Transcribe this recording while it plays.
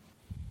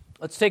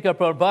Let's take up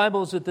our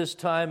Bibles at this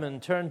time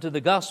and turn to the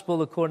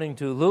Gospel according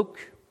to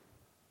Luke.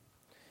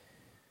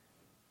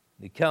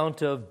 The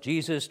account of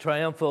Jesus'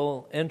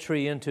 triumphal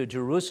entry into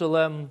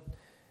Jerusalem,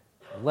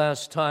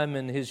 last time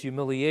in his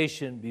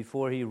humiliation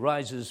before he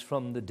rises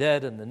from the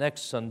dead on the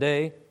next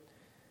Sunday.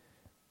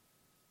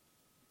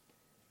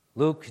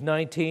 Luke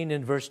 19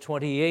 and verse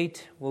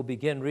 28, we'll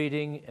begin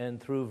reading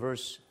and through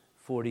verse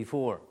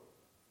 44.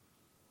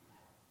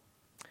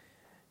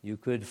 You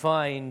could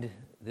find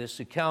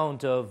this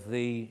account of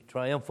the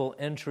triumphal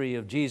entry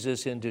of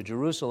Jesus into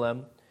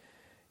Jerusalem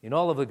in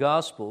all of the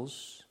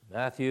Gospels,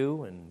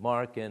 Matthew and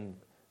Mark and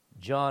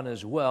John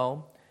as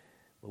well.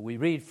 But we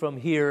read from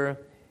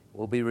here,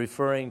 we'll be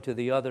referring to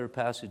the other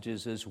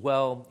passages as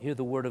well. Hear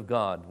the word of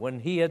God.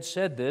 When Jesus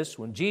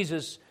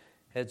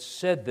had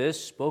said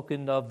this,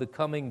 spoken of the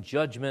coming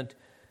judgment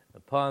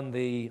upon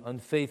the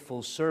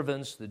unfaithful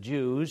servants, the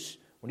Jews,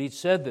 when he'd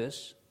said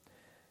this,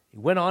 he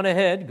went on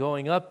ahead,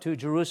 going up to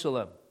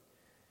Jerusalem.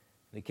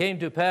 And it came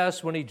to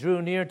pass when he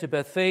drew near to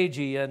Bethphage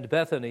and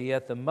Bethany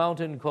at the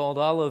mountain called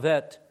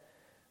Olivet,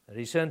 that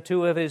he sent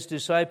two of his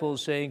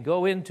disciples, saying,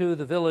 Go into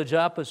the village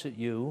opposite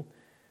you,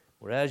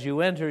 where as you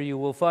enter you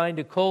will find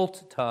a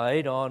colt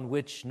tied on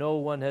which no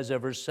one has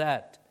ever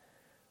sat.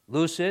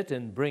 Loose it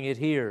and bring it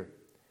here.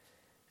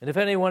 And if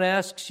anyone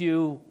asks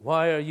you,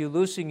 Why are you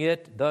loosing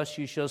it? Thus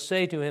you shall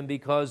say to him,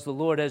 Because the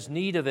Lord has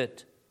need of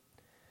it.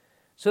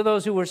 So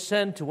those who were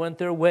sent went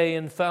their way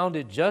and found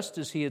it just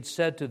as he had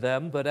said to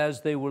them. But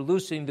as they were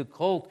loosing the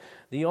colt,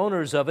 the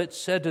owners of it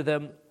said to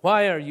them,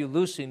 Why are you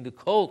loosing the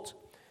colt?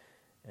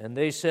 And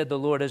they said, The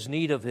Lord has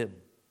need of him.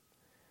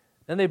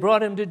 Then they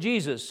brought him to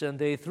Jesus, and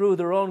they threw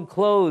their own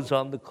clothes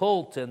on the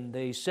colt, and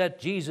they set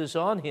Jesus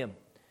on him.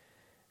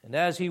 And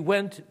as he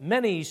went,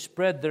 many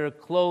spread their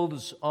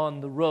clothes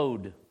on the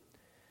road.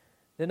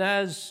 Then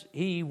as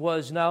he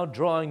was now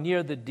drawing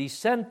near the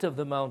descent of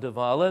the Mount of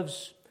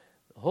Olives,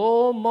 the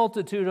whole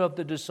multitude of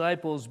the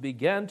disciples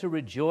began to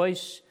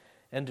rejoice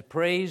and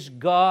praise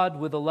God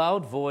with a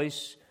loud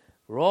voice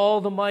for all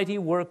the mighty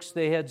works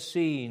they had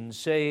seen,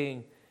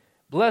 saying,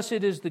 Blessed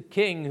is the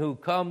King who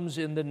comes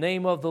in the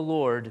name of the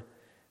Lord,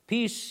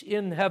 peace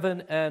in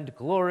heaven and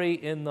glory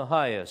in the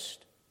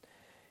highest.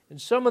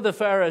 And some of the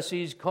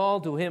Pharisees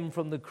called to him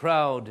from the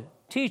crowd,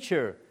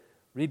 Teacher,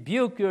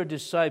 rebuke your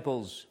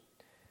disciples.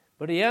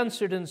 But he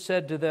answered and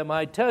said to them,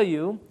 I tell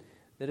you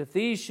that if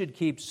these should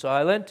keep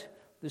silent,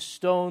 the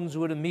stones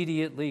would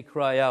immediately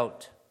cry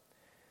out.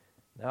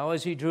 Now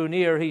as he drew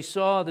near, he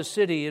saw the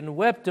city and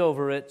wept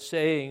over it,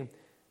 saying,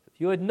 If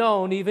you had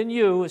known, even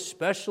you,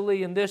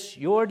 especially in this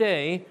your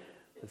day,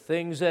 the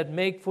things that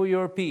make for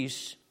your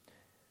peace,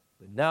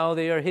 but now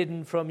they are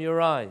hidden from your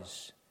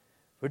eyes.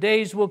 For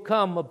days will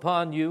come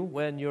upon you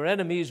when your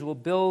enemies will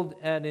build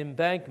an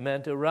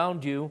embankment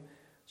around you,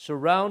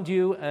 surround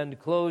you and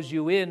close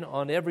you in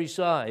on every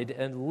side,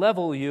 and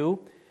level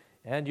you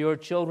and your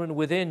children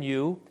within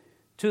you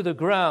to the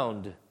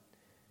ground.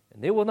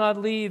 And they will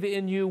not leave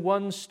in you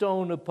one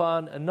stone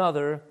upon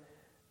another,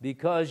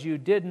 because you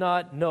did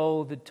not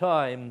know the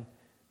time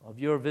of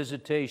your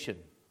visitation.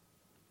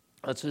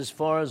 That's as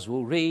far as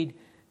we'll read.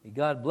 May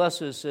God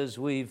bless us as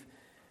we've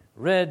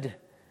read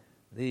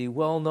the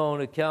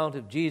well-known account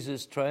of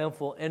Jesus'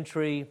 triumphal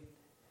entry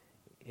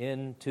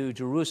into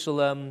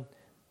Jerusalem,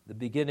 the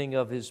beginning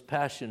of his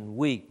Passion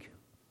Week.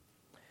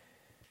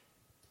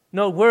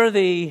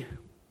 Noteworthy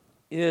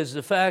is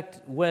the fact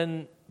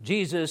when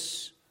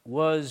Jesus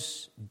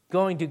was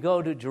going to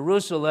go to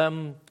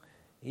Jerusalem,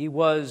 he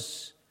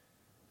was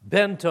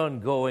bent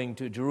on going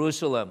to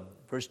Jerusalem.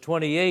 Verse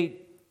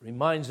 28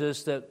 reminds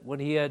us that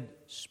when he had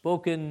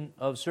spoken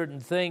of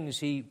certain things,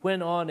 he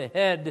went on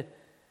ahead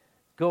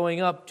going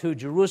up to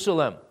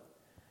Jerusalem.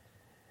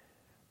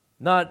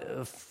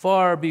 Not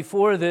far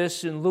before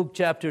this, in Luke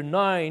chapter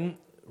 9,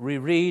 we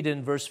read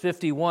in verse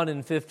 51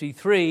 and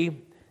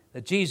 53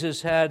 that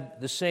Jesus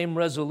had the same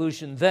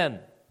resolution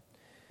then.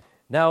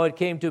 Now it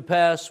came to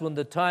pass when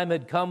the time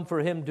had come for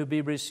him to be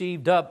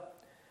received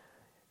up,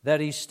 that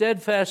he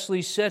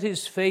steadfastly set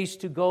his face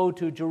to go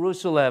to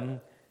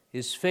Jerusalem.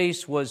 His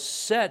face was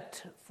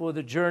set for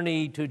the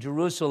journey to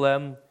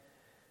Jerusalem,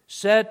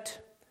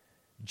 set,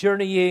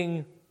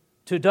 journeying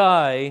to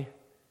die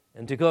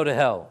and to go to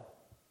hell.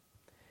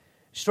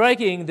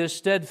 Striking the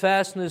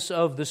steadfastness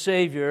of the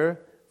Savior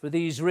for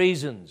these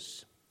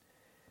reasons.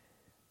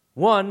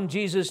 One,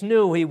 Jesus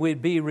knew he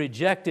would be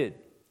rejected.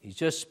 He's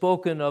just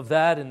spoken of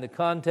that in the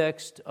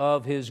context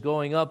of his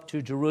going up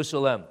to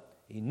Jerusalem.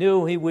 He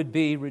knew he would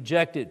be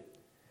rejected.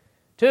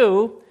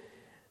 Two,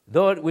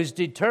 though it was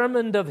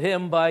determined of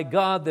him by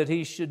God that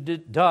he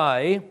should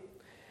die,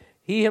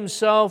 he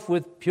himself,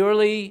 with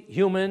purely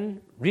human,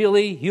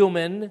 really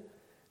human,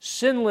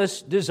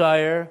 sinless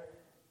desire,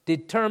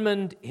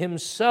 determined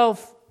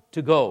himself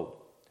to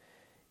go.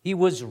 He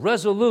was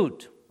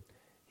resolute.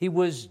 He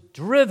was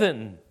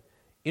driven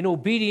in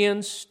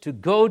obedience to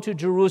go to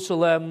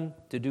Jerusalem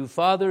to do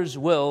Father's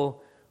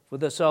will for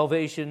the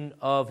salvation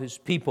of his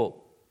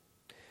people.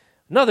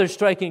 Another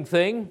striking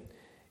thing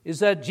is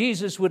that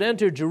Jesus would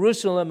enter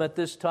Jerusalem at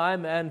this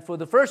time and for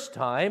the first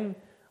time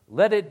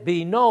let it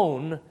be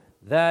known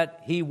that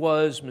he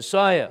was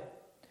Messiah.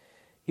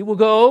 He will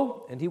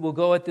go, and he will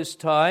go at this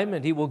time,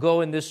 and he will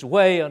go in this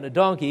way on a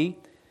donkey,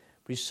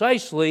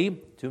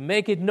 precisely to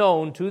make it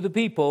known to the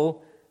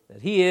people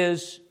that he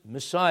is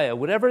Messiah.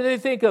 Whatever they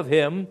think of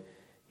him,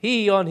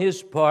 he, on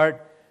his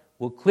part,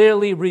 will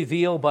clearly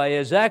reveal by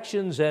his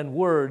actions and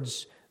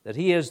words that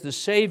he is the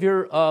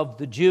Savior of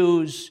the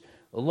Jews,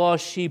 the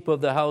lost sheep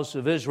of the house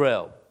of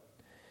Israel.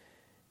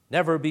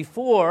 Never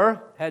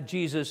before had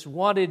Jesus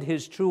wanted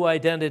his true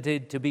identity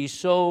to be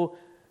so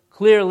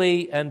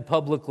clearly and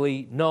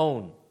publicly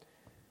known.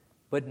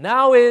 But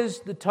now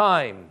is the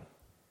time,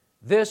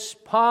 this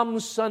Palm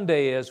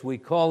Sunday, as we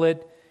call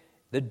it,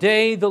 the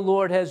day the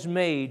Lord has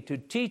made to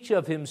teach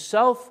of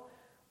himself,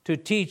 to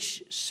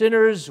teach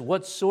sinners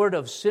what sort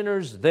of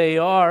sinners they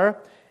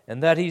are,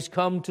 and that he's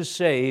come to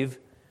save.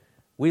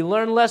 We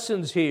learn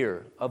lessons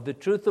here of the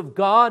truth of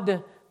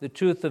God, the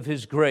truth of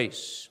his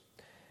grace.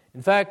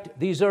 In fact,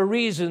 these are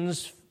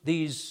reasons,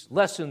 these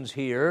lessons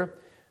here,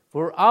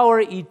 for our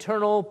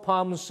eternal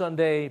Palm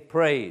Sunday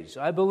praise.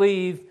 I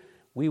believe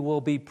we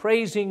will be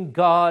praising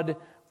God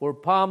for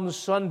Palm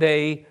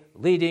Sunday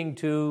leading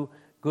to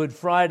Good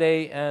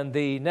Friday and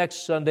the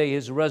next Sunday,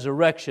 his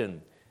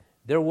resurrection.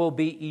 There will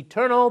be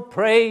eternal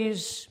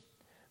praise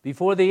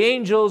before the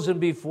angels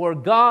and before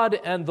God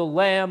and the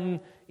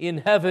Lamb in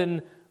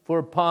heaven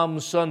for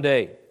Palm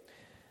Sunday.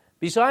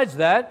 Besides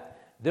that,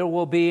 there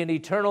will be an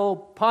eternal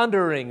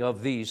pondering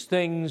of these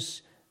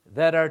things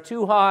that are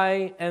too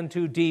high and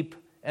too deep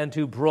and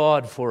too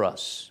broad for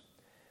us.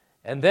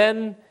 And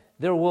then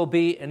there will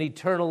be an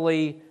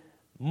eternally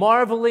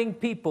marveling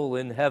people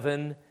in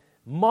heaven,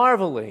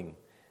 marveling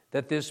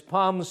that this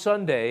Palm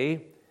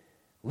Sunday,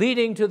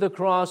 leading to the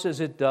cross as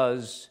it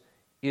does,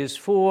 is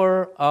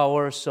for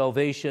our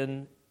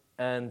salvation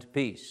and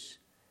peace.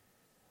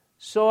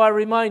 So I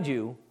remind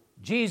you,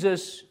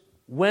 Jesus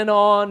went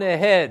on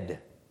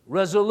ahead,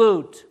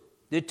 resolute,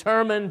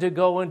 determined to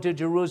go into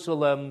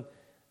Jerusalem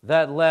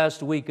that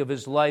last week of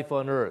his life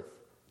on earth.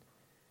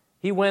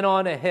 He went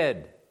on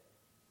ahead.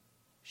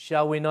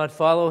 Shall we not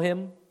follow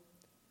him?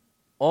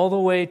 All the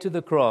way to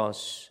the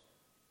cross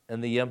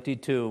and the empty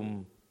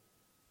tomb,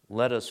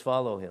 let us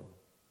follow him.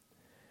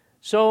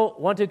 So,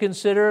 want to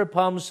consider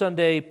Palm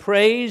Sunday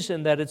praise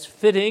and that it's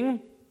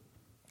fitting,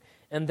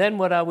 and then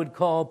what I would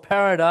call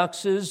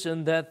paradoxes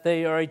and that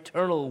they are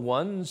eternal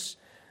ones.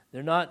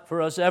 They're not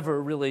for us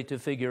ever really to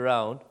figure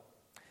out.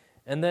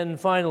 And then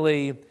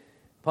finally,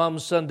 Palm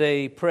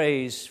Sunday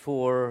praise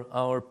for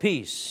our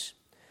peace.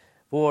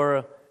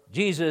 For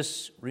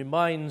Jesus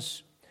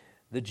reminds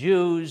the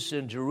Jews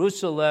in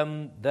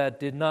Jerusalem that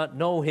did not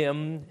know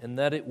him and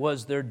that it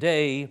was their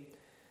day,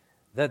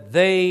 that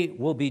they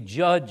will be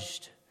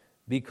judged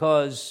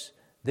because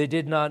they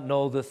did not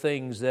know the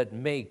things that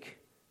make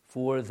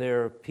for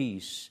their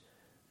peace.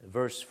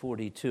 Verse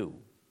 42.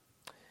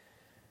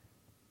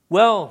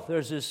 Well,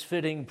 there's this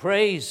fitting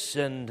praise,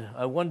 and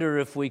I wonder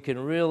if we can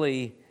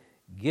really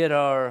get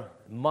our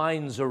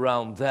minds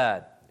around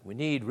that. We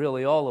need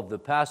really all of the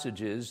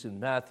passages in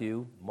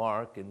Matthew,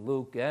 Mark, and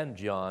Luke, and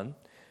John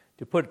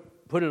to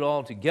put it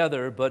all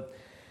together, but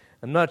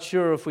I'm not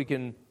sure if we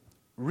can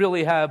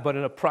really have but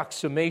an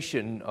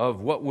approximation of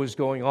what was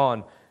going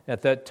on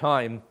at that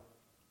time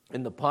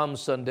in the Palm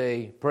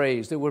Sunday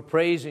praise. They were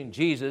praising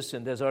Jesus,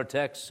 and as our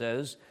text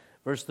says,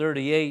 verse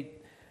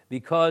 38,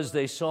 because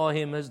they saw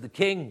him as the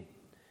King.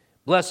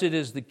 Blessed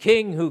is the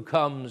King who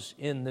comes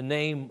in the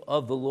name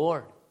of the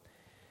Lord.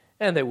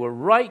 And they were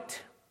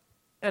right,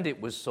 and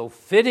it was so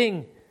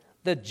fitting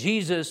that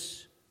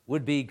Jesus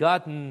would be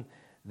given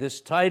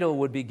this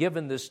title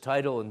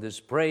and this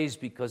praise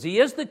because he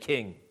is the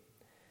King.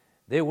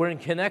 They were in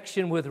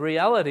connection with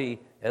reality,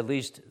 at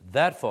least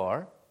that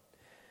far.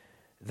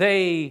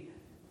 They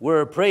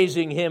were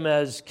praising him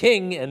as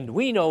King, and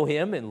we know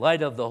him in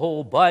light of the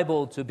whole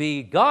Bible to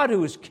be God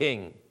who is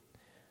King.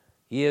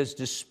 He is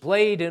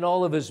displayed in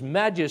all of his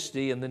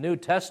majesty in the New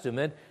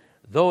Testament,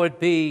 though it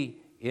be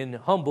in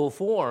humble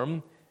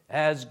form,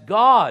 as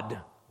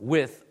God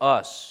with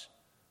us.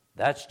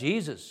 That's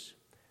Jesus,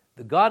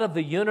 the God of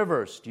the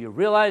universe. Do you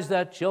realize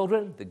that,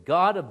 children? The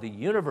God of the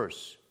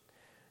universe.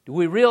 Do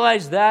we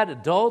realize that,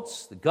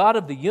 adults? The God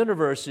of the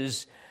universe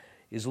is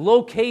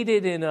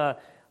located in a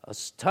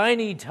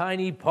tiny,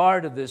 tiny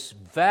part of this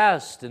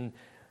vast and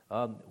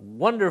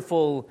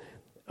wonderful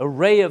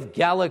array of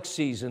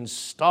galaxies and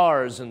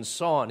stars and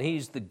so on.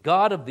 He's the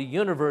God of the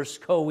universe,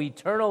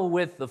 co-eternal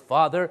with the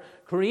Father,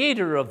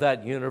 creator of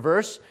that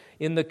universe,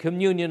 in the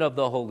communion of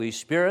the Holy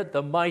Spirit,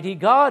 the mighty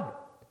God.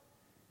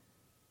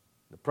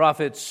 The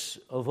prophets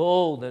of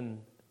old, and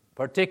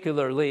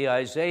particularly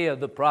Isaiah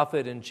the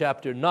prophet in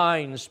chapter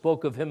 9,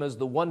 spoke of him as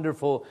the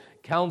wonderful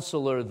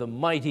counselor, the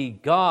mighty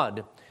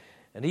God.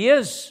 And he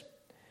is.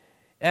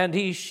 And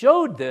he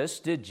showed this,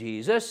 did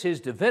Jesus,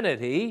 his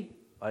divinity,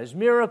 by his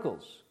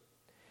miracles.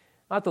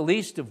 Not the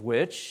least of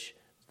which,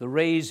 the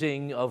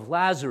raising of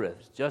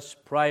Lazarus,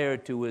 just prior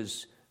to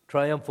his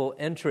triumphal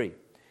entry.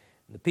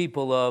 The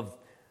people of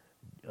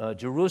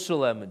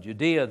Jerusalem and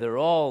Judea, they're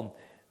all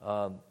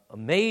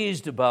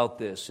amazed about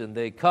this, and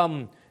they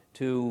come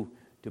to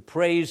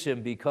praise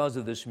him because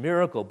of this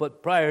miracle.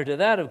 But prior to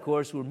that, of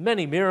course, were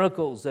many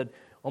miracles that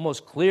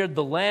almost cleared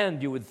the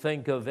land, you would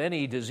think, of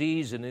any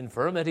disease and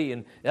infirmity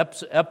and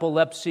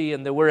epilepsy,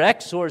 and there were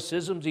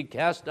exorcisms. He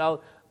cast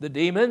out the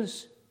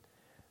demons.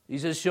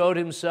 Jesus showed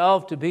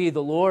himself to be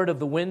the Lord of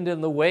the wind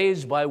and the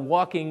waves by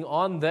walking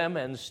on them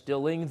and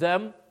stilling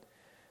them.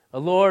 A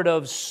Lord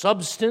of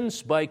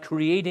substance by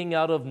creating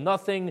out of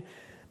nothing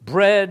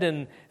bread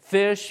and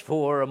fish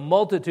for a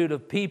multitude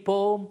of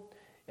people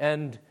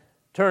and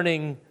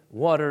turning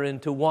water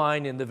into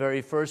wine in the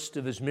very first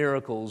of his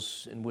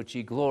miracles, in which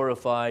he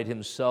glorified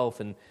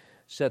himself and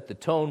set the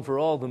tone for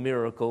all the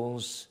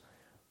miracles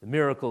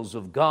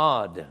of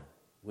God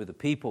with the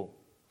people.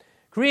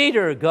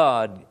 Creator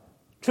God,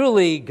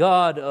 truly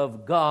God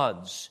of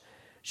gods.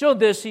 Showed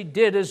this he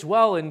did as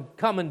well in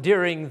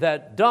commandeering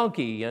that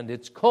donkey and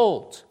its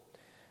colt.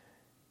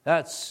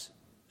 That's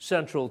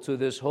central to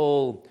this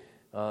whole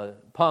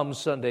Palm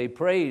Sunday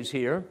praise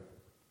here.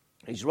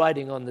 He's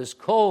riding on this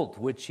colt,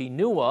 which he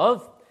knew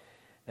of,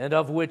 and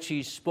of which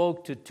he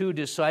spoke to two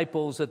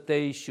disciples that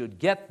they should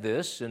get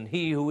this. And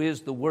he who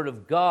is the Word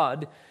of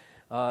God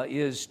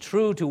is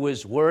true to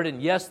his word.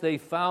 And yes, they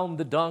found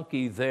the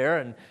donkey there,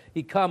 and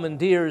he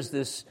commandeers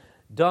this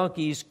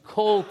donkey's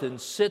colt and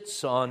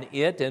sits on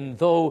it. And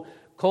though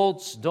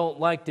colts don't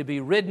like to be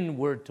ridden,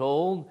 we're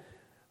told,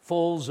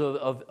 foals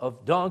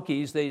of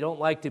donkeys, they don't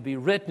like to be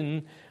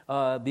ridden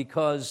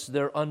because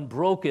they're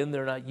unbroken,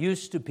 they're not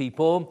used to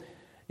people.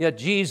 Yet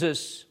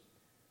Jesus,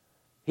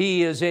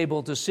 he is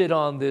able to sit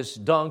on this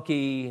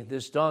donkey.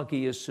 This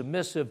donkey is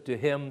submissive to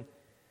him.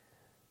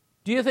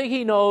 Do you think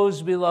he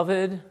knows,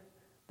 beloved,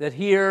 that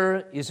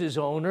here is his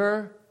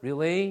owner,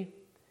 really?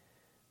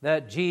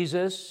 That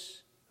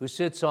Jesus, who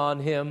sits on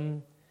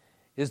him,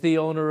 is the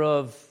owner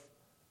of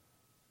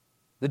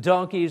the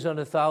donkeys on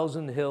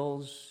 1,000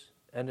 hills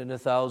and in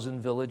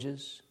 1,000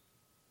 villages?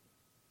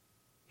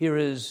 Here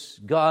is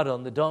God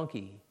on the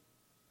donkey.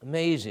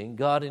 Amazing,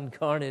 God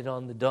incarnate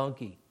on the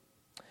donkey.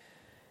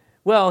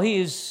 Well,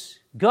 he's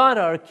God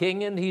our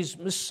King, and he's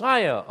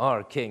Messiah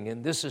our King,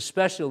 and this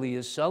especially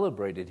is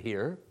celebrated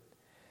here.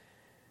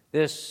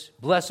 This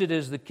blessed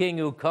is the King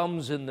who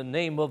comes in the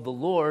name of the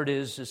Lord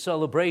is a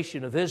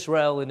celebration of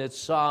Israel in its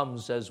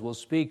Psalms, as we'll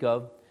speak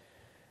of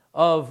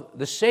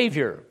the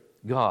Savior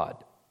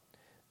God,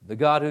 the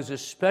God who's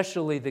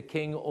especially the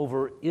King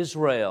over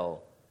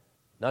Israel,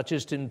 not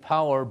just in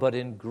power, but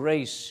in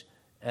grace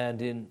and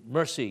in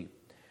mercy.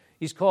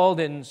 He's called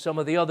in some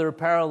of the other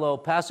parallel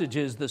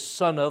passages the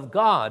Son of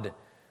God,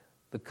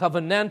 the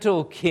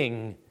covenantal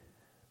King,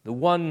 the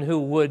one who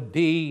would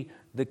be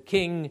the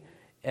King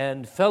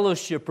and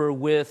fellowshipper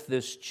with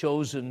this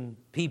chosen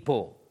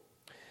people.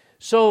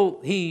 So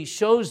he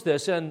shows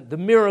this, and the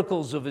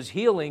miracles of his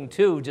healing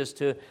too, just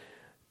to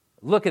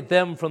look at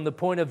them from the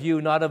point of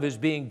view not of his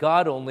being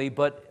God only,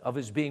 but of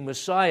his being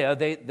Messiah,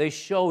 they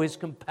show his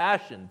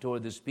compassion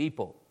toward this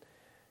people.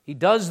 He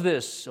does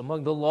this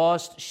among the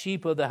lost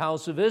sheep of the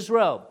house of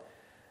Israel.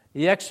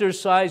 He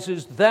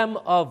exorcises them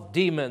of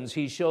demons.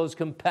 He shows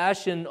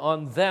compassion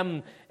on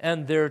them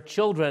and their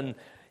children.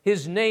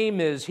 His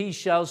name is, He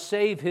shall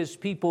save His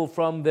people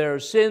from their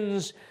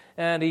sins,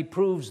 and He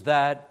proves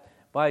that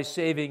by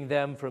saving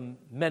them from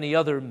many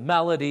other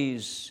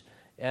maladies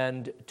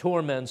and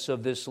torments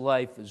of this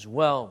life as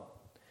well.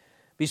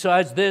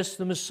 Besides this,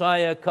 the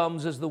Messiah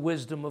comes as the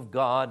wisdom of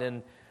God,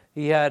 and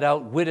He had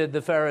outwitted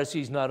the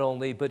Pharisees not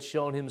only, but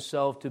shown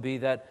Himself to be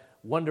that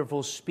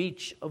wonderful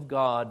speech of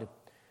God,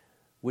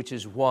 which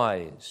is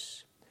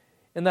wise.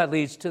 And that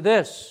leads to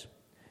this.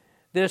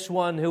 This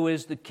one who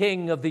is the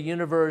King of the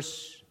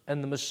universe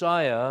and the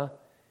Messiah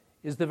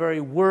is the very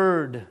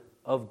Word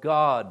of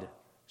God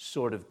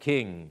sort of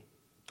King.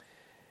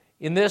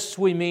 In this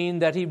we mean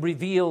that He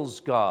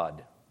reveals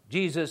God.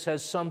 Jesus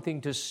has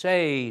something to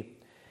say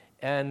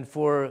and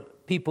for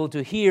people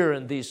to hear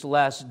in these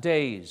last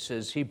days,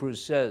 as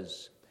Hebrews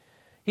says.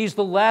 He's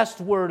the last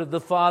word of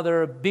the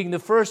Father, being the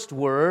first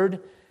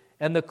word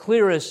and the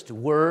clearest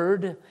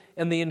word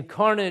and the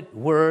incarnate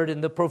word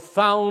and the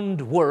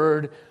profound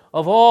word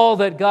of all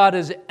that God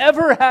has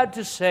ever had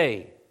to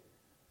say.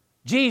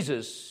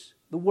 Jesus,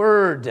 the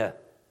Word.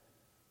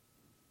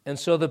 And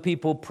so the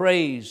people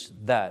praise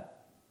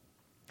that.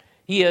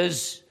 He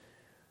is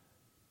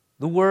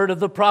the word of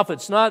the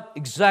prophets, not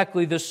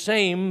exactly the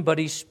same, but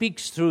He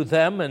speaks through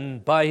them,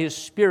 and by His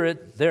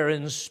Spirit they're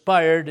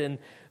inspired, and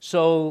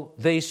so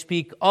they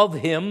speak of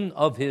Him,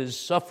 of His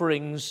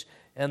sufferings,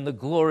 and the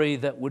glory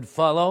that would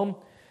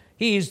follow.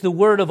 He's the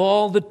word of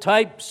all the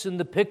types and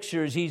the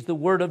pictures. He's the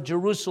word of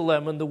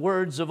Jerusalem and the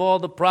words of all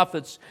the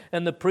prophets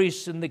and the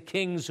priests and the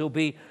kings who'll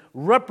be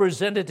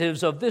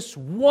representatives of this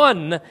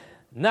one,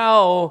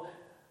 now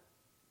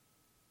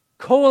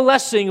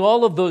coalescing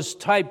all of those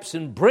types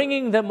and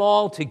bringing them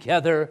all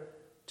together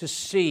to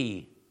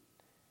see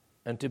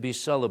and to be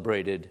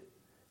celebrated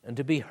and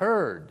to be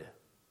heard.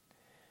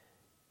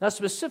 Now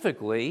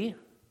specifically,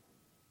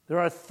 there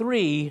are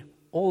 3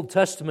 Old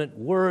Testament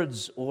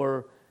words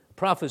or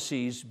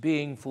prophecies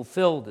being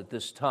fulfilled at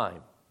this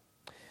time.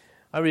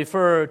 I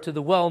refer to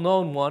the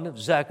well-known one of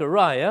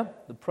Zechariah,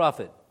 the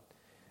prophet.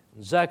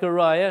 In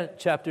Zechariah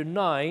chapter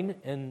 9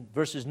 and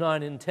verses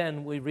 9 and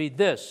 10, we read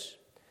this: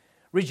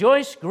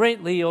 "Rejoice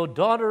greatly, O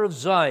daughter of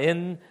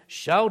Zion.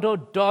 Shout, O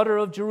daughter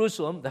of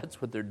Jerusalem."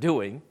 That's what they're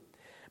doing.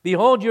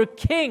 "Behold, your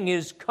king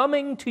is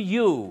coming to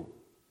you."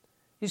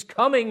 He's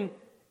coming,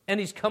 and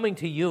he's coming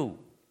to you.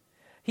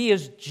 "He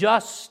is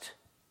just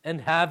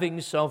and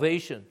having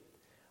salvation,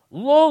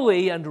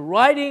 lowly and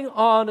riding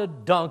on a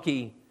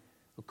donkey,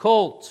 a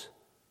colt,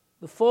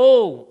 the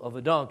foal of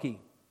a donkey.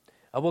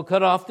 I will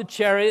cut off the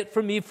chariot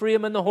from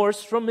Ephraim and the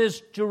horse from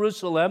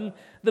Jerusalem.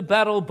 The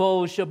battle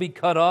bow shall be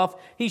cut off.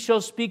 He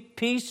shall speak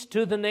peace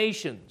to the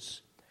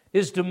nations.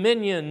 His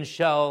dominion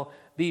shall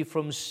be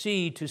from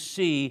sea to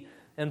sea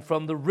and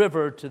from the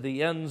river to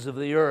the ends of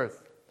the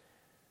earth."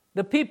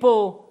 The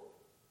people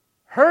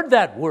heard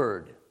that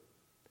word.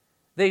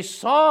 They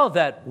saw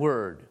that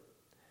word.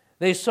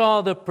 They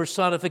saw the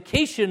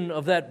personification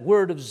of that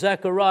word of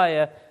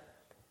Zechariah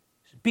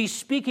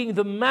bespeaking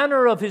the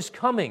manner of his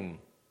coming.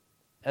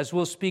 As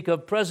we'll speak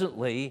of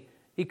presently,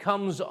 he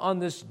comes on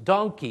this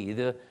donkey,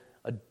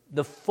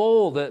 the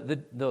foal,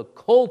 the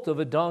colt of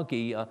a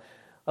donkey,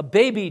 a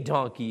baby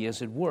donkey,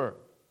 as it were.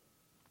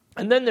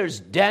 And then there's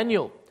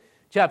Daniel,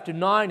 chapter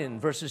 9 and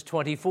verses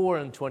 24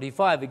 and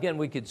 25. Again,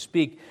 we could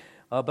speak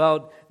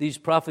about these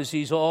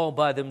prophecies all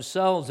by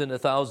themselves in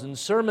 1,000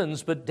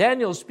 sermons, but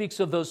Daniel speaks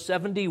of those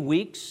 70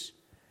 weeks,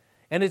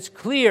 and it's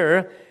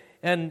clear,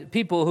 and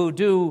people who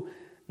do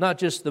not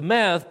just the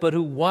math, but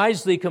who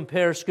wisely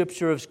compare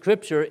Scripture of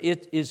Scripture,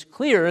 it is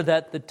clear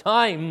that the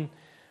time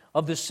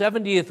of the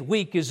 70th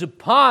week is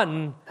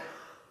upon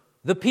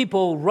the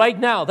people right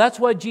now. That's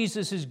why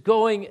Jesus is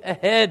going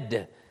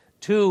ahead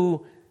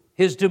to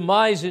his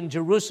demise in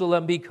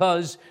Jerusalem,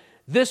 because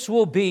this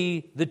will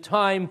be the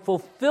time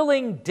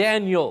fulfilling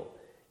Daniel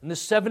in the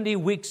 70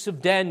 weeks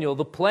of Daniel,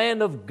 the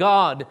plan of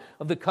God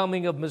of the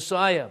coming of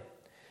Messiah.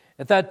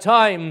 At that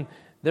time,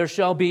 there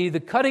shall be the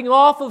cutting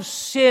off of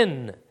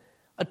sin,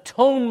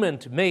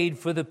 atonement made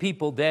for the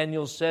people.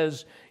 Daniel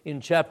says in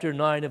chapter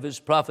 9 of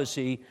his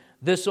prophecy,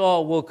 this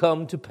all will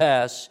come to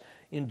pass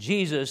in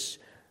Jesus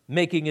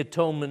making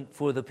atonement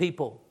for the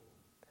people.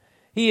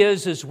 He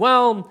is, as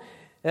well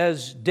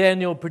as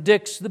Daniel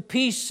predicts, the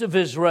peace of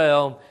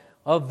Israel,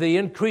 of the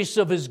increase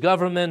of his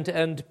government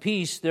and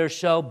peace. There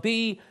shall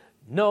be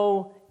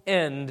no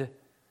end,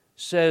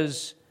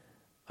 says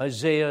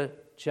Isaiah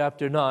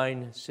chapter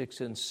 9,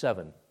 6 and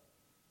 7.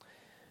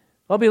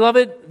 Well,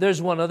 beloved,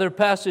 there's one other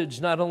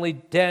passage, not only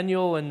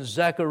Daniel and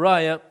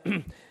Zechariah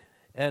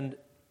and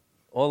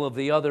all of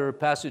the other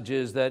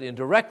passages that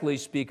indirectly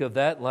speak of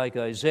that, like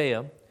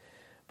Isaiah,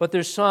 but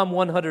there's Psalm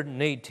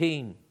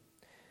 118.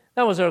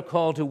 That was our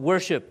call to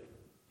worship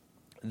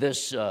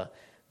this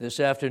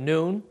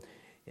afternoon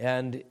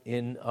and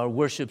in our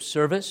worship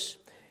service.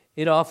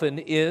 It often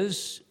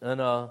is on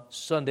a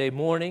Sunday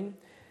morning,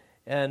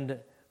 and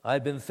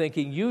I've been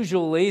thinking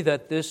usually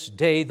that this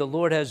day the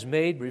Lord has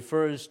made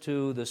refers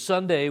to the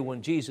Sunday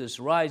when Jesus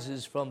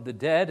rises from the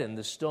dead, and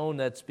the stone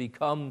that's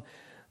become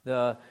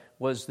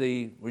was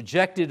the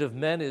rejected of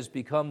men has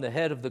become the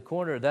head of the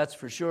corner, that's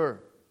for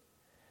sure.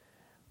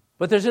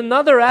 But there's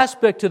another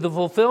aspect to the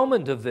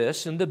fulfillment of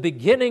this in the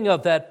beginning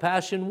of that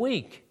Passion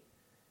Week.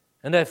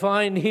 And I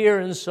find here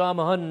in Psalm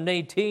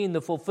 118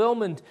 the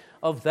fulfillment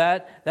of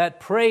that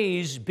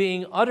praise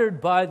being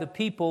uttered by the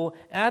people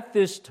at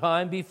this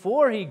time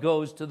before he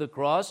goes to the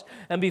cross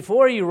and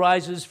before he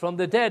rises from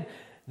the dead.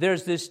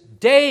 There's this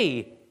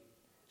day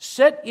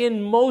set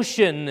in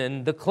motion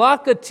and the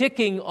clock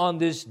a-ticking on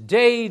this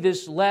day,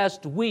 this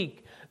last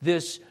week,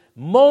 this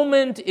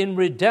moment in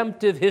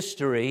redemptive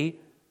history,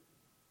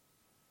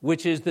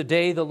 which is the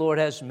day the Lord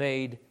has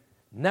made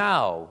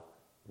now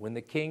when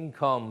the King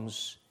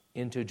comes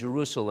into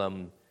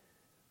Jerusalem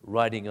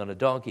riding on a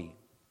donkey.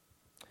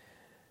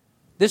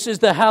 This is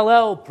the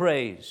Hallel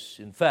praise,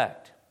 in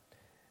fact.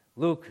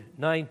 Luke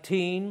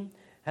 19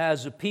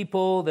 has a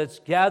people that's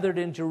gathered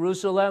in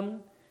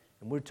Jerusalem,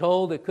 and we're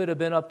told it could have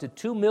been up to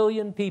 2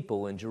 million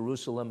people in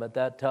Jerusalem at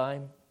that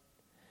time.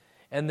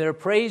 And they're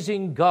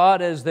praising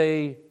God as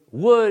they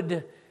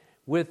would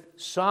with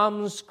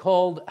psalms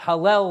called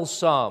Hallel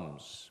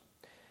Psalms.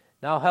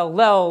 Now,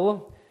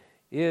 Hallel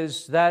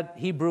is that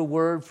Hebrew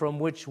word from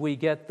which we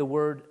get the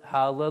word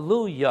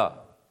hallelujah,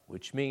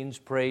 which means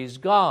praise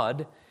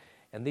God.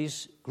 And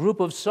these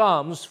group of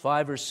psalms,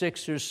 5 or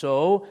 6 or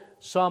so,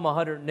 Psalm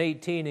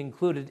 118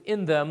 included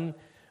in them,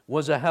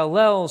 was a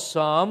Hallel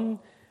psalm,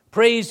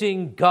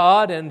 praising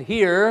God, and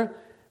here,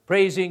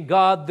 praising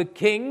God the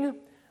King,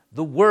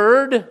 the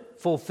Word,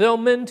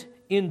 fulfillment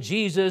in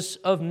Jesus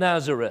of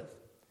Nazareth.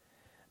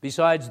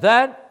 Besides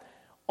that,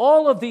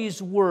 all of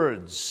these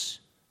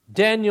words,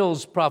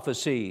 Daniel's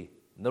prophecy,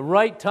 the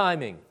right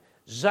timing,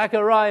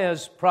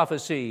 Zechariah's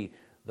prophecy,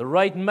 the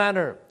right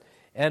manner,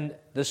 and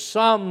the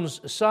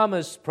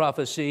psalmist's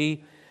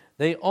prophecy,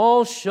 they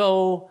all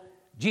show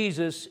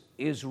Jesus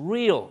is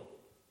real.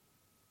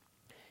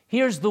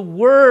 Here's the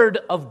Word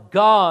of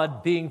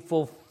God being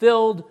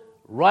fulfilled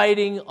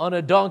riding on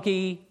a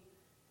donkey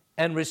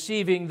and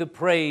receiving the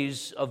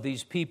praise of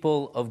these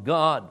people of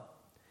God.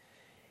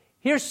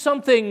 Here's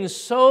something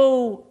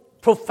so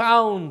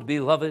profound,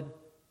 beloved.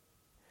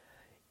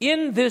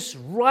 In this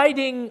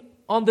riding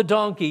on the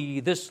donkey,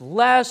 this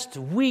last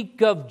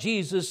week of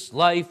Jesus'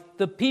 life,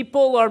 the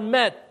people are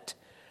met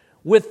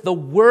with the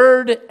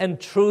word and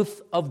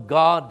truth of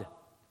God.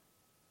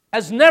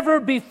 As never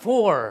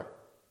before,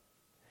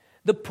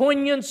 the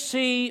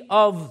poignancy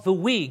of the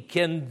week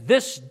and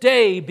this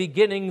day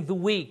beginning the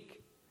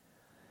week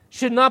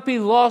should not be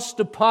lost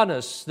upon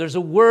us. There's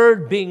a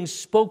word being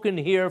spoken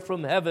here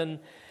from heaven,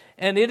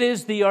 and it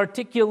is the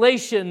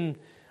articulation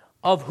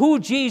of who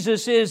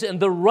Jesus is and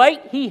the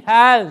right he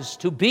has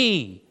to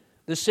be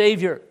the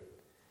Savior.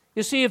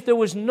 You see, if there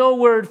was no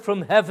word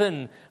from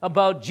heaven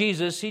about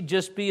Jesus, he'd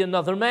just be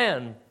another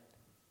man.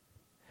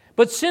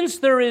 But since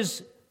there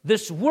is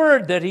this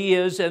word that he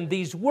is, and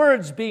these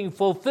words being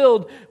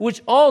fulfilled,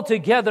 which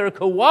altogether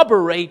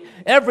corroborate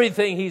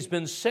everything he's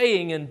been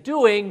saying and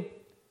doing,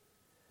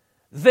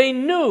 they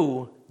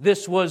knew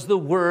this was the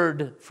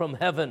word from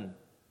heaven.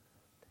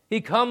 He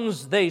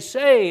comes, they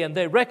say, and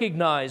they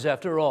recognize,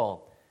 after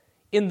all,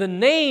 in the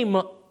name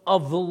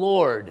of the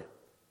Lord.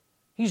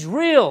 He's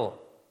real.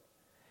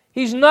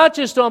 He's not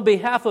just on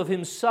behalf of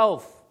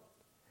himself.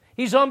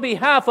 He's on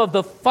behalf of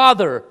the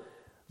Father,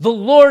 the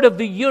Lord of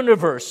the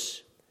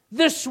universe.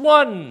 This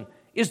one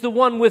is the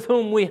one with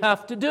whom we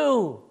have to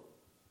do.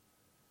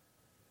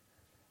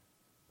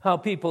 How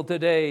people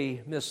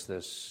today miss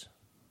this.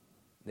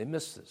 They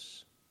miss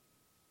this.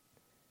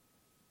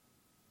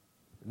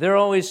 They're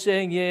always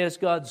saying, yes,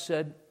 God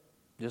said,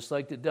 just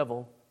like the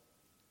devil,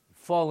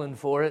 fallen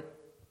for it.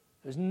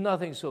 There's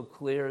nothing so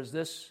clear as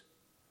this,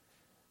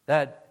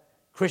 that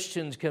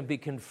Christians can be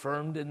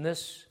confirmed in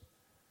this.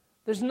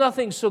 There's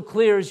nothing so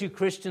clear as you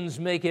Christians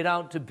make it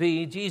out to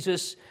be.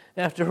 Jesus,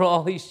 after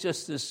all, he's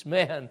just this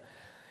man.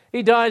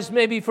 He dies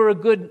maybe for a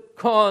good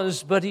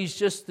cause, but he's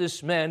just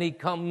this man. He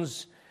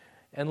comes,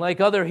 and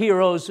like other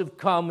heroes have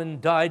come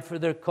and died for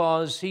their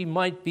cause, he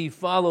might be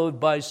followed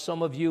by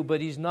some of you,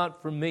 but he's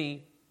not for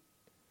me.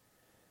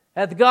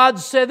 Hath God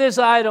said this?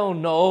 I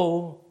don't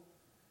know.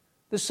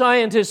 The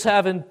scientists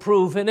haven't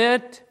proven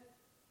it.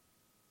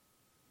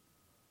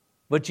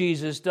 But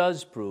Jesus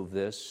does prove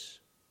this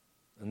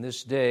on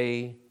this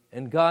day,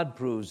 and God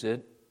proves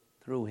it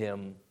through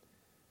him.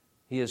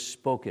 He has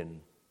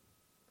spoken.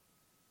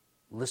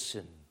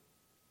 Listen.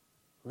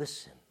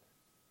 Listen.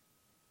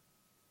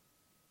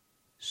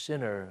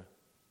 Sinner,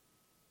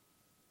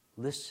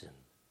 listen.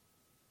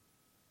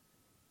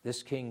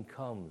 This King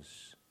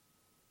comes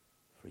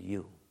for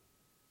you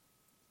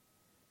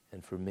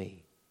and for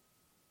me.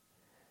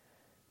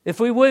 If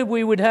we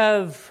would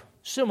have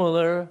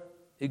similar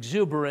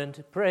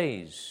exuberant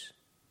praise.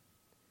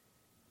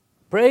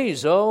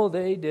 Praise, oh,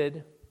 they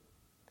did.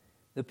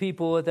 The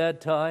people at that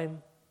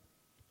time,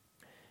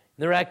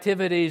 their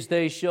activities,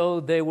 they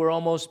showed they were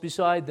almost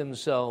beside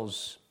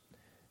themselves.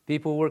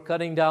 People were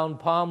cutting down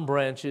palm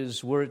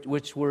branches,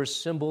 which were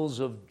symbols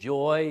of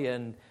joy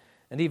and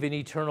even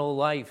eternal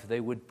life.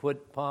 They would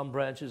put palm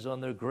branches on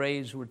their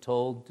graves, we're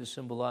told, to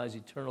symbolize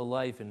eternal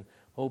life and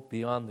hope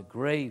beyond the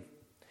grave.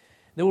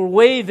 They were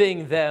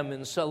waving them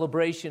in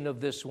celebration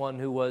of this one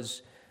who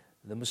was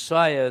the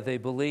Messiah, they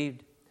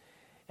believed.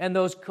 And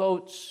those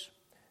coats,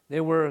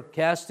 they were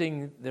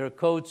casting their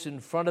coats in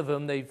front of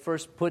him. They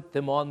first put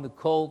them on the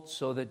colt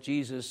so that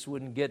Jesus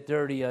wouldn't get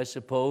dirty, I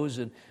suppose,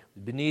 and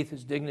beneath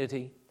his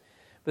dignity.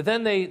 But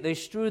then they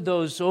strewed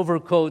those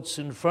overcoats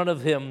in front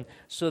of him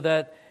so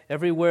that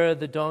everywhere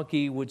the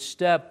donkey would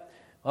step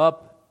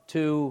up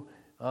to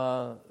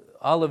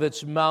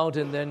Olivet's Mount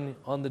and then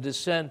on the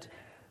descent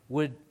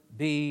would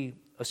be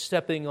a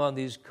stepping on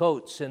these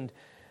coats. And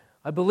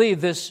I believe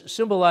this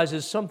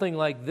symbolizes something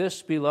like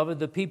this, beloved.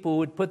 The people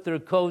would put their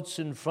coats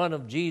in front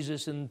of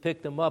Jesus and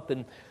pick them up,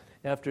 and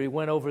after he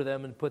went over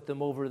them and put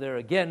them over there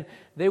again,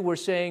 they were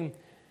saying,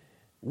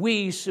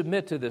 we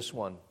submit to this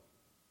one.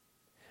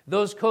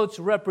 Those coats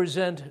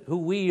represent who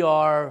we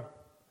are,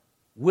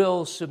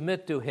 will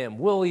submit to him,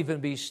 will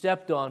even be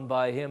stepped on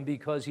by him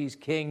because he's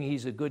king,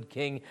 he's a good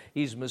king,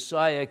 he's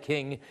Messiah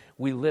king,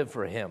 we live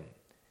for him.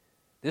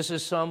 This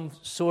is some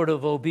sort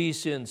of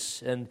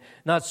obeisance, and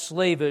not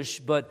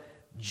slavish, but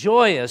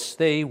joyous.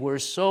 They were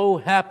so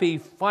happy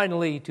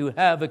finally to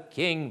have a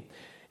king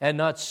and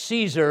not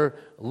Caesar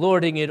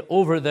lording it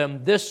over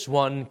them. This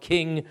one,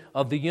 King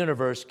of the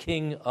universe,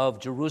 King of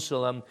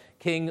Jerusalem,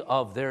 King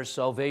of their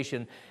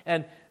salvation.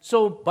 And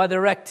so by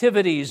their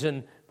activities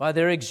and by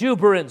their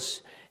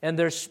exuberance and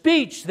their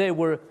speech, they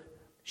were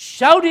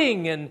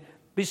shouting and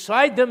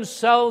beside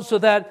themselves so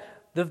that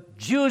the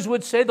Jews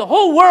would say, the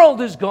whole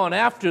world has gone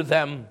after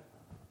them.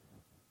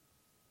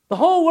 The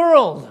whole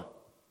world.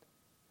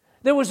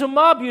 There was a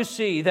mob, you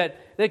see,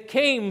 that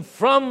came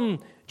from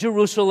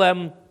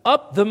Jerusalem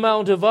up the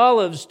Mount of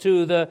Olives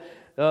to the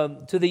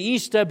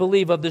east, I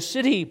believe, of the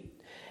city.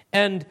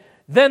 And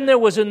then there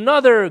was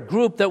another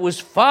group that was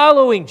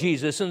following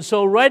Jesus. And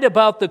so right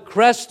about the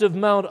crest of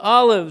Mount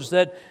Olives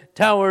that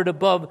towered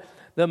above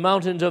the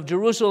mountains of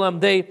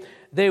Jerusalem, they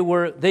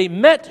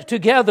met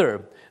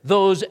together.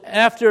 those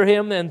after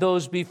him and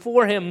those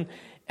before him,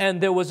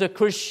 and there was a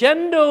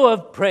crescendo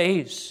of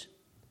praise.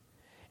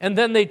 And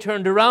then they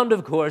turned around,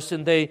 of course,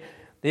 and they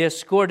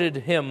escorted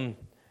him,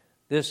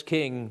 this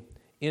king,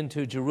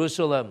 into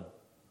Jerusalem.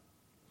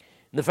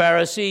 And the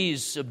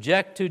Pharisees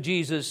object to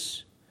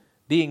Jesus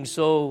being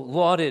so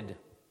lauded.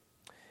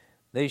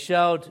 They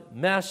shout,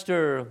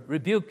 "Master,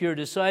 rebuke your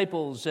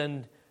disciples."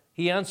 And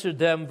he answered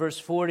them, verse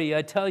 40,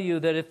 "I tell you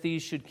that if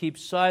these should keep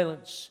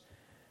silence,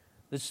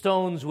 the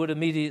stones would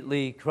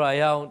immediately cry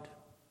out.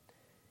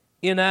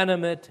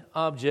 Inanimate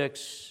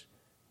objects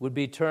would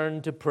be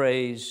turned to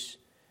praise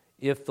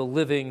if the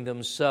living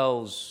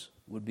themselves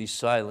would be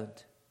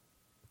silent."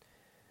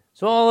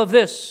 So all of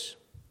this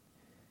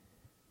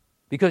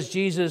because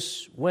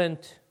Jesus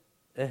went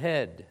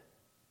ahead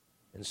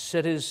and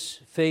set his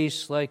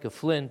face like a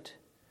flint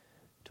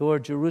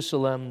toward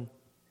Jerusalem,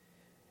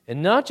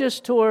 and not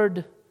just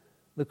toward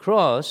the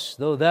cross,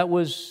 though that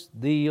was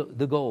the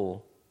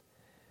goal,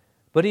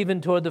 but even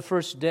toward the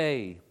first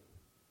day,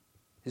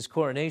 his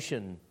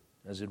coronation,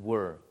 as it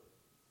were,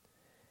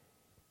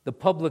 the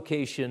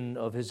publication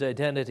of his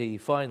identity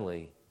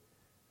finally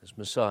as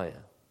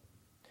Messiah.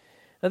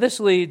 Now this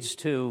leads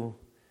to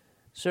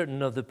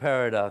certain of the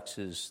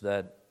paradoxes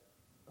that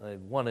I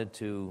wanted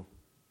to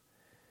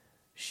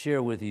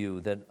share with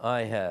you that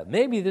I have.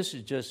 Maybe this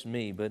is just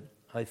me, but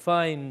I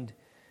find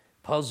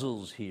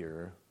puzzles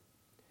here,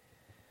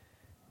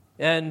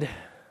 and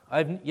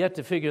I've yet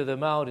to figure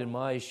them out in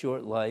my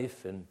short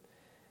life, and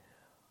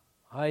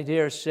I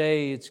dare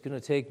say it's going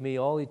to take me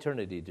all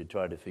eternity to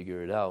try to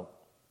figure it out.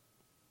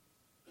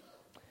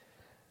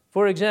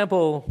 For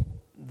example,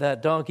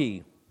 that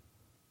donkey.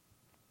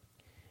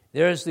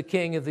 There's the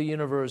King of the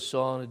universe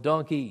on a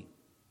donkey,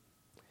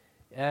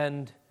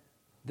 and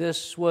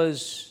this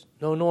was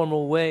no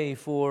normal way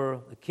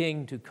for a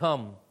king to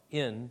come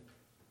in.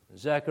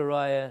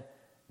 Zechariah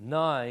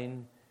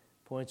 9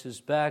 points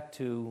us back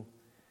to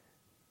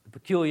the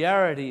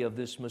peculiarity of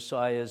this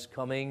Messiah's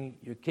coming.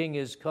 Your king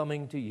is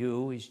coming to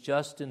you. He's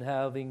just in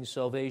having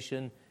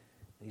salvation.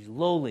 He's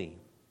lowly,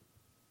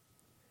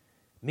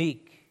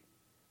 meek,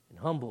 and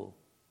humble,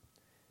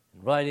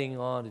 and riding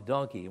on a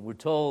donkey. And we're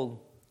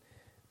told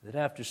that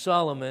after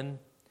Solomon,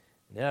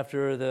 and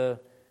after the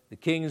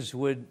kings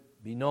would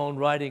be known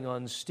riding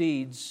on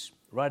steeds,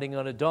 riding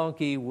on a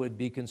donkey would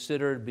be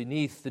considered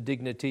beneath the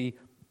dignity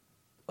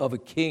of a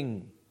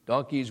king.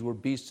 Donkeys were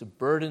beasts of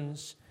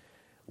burdens.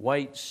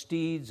 White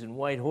steeds and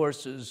white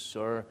horses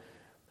are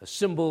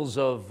symbols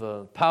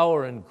of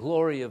power and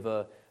glory of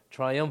a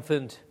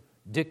triumphant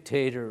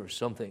dictator or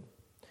something.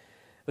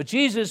 But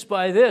Jesus,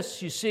 by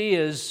this, you see,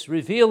 is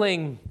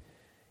revealing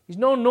he's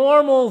no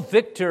normal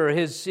victor.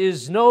 His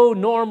is no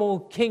normal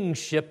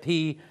kingship.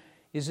 He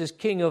is this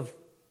king of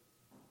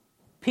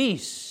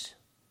peace,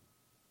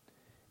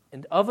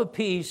 and of a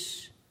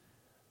peace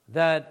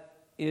that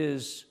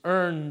is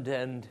earned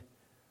and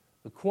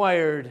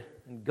acquired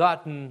and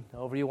gotten,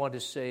 however you want to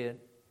say it,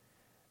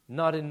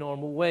 not in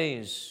normal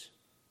ways,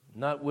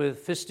 not with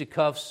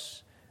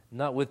fisticuffs,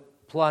 not with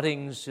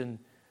plottings, and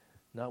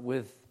not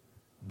with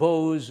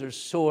bows or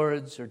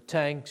swords or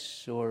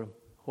tanks or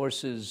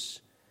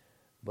horses,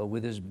 but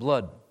with his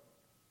blood.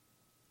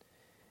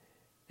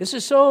 This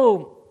is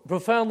so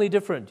profoundly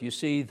different, you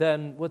see,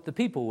 than what the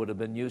people would have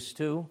been used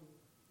to.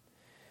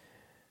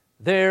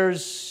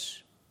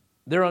 There's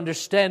their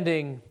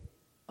understanding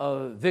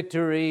of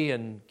victory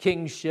and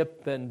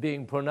kingship and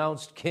being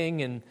pronounced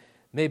king, and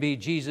maybe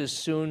Jesus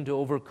soon to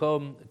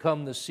overcome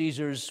the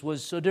Caesars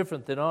was so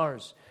different than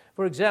ours.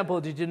 For example,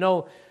 did you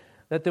know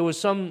that there was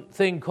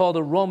something called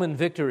a Roman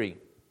victory?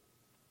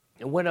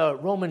 And when a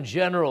Roman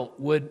general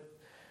would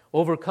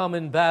overcome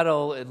in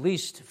battle at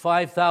least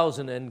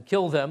 5,000 and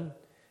kill them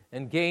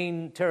and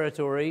gain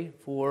territory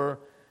for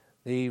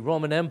the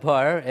Roman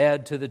Empire,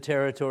 add to the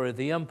territory of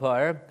the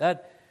empire,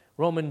 that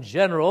Roman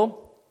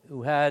general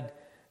who had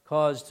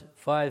caused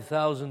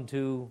 5,000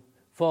 to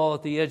fall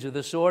at the edge of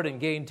the sword and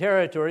gain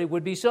territory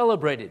would be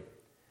celebrated.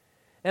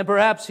 And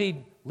perhaps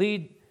he'd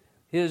lead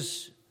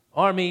his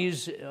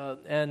armies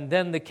and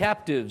then the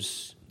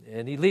captives,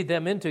 and he'd lead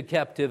them into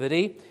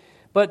captivity.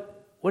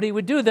 But what he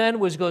would do then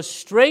was go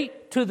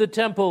straight to the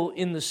temple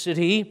in the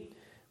city,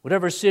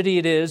 whatever city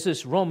it is,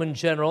 this Roman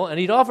general, and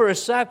he'd offer a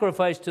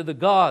sacrifice to the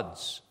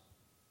gods,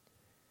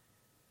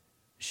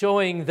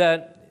 showing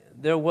that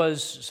there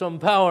was some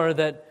power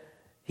that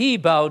he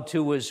bowed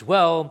to as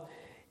well.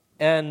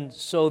 And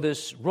so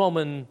this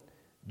Roman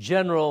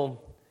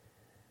general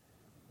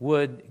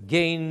would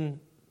gain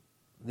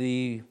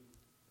the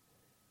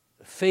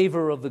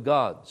favor of the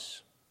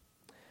gods.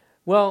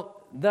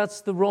 Well,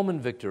 that's the Roman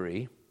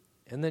victory.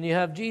 And then you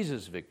have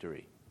Jesus'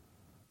 victory.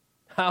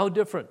 How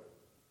different?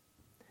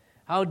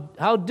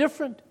 How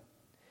different?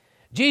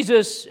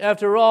 Jesus,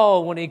 after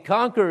all, when he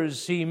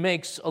conquers, he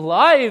makes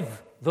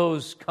alive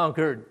those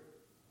conquered.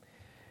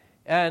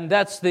 And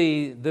that's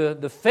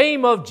the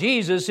fame of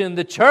Jesus in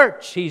the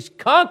church. He's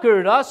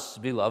conquered us,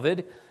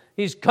 beloved.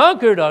 He's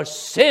conquered our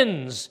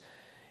sins.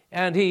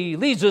 And he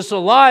leads us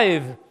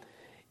alive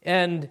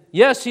And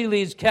yes, he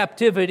leads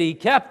captivity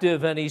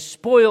captive, and he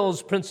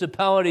spoils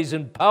principalities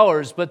and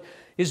powers, but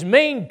his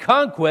main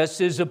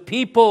conquest is a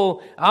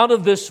people out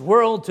of this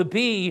world to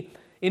be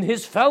in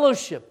his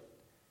fellowship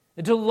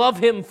and to love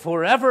him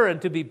forever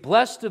and to be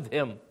blessed of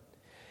him.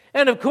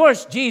 And of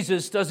course,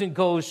 Jesus doesn't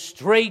go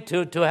straight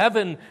to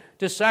heaven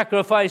to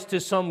sacrifice to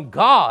some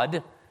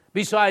god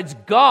besides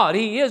God.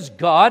 He is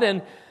God,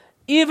 and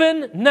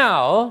even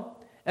now,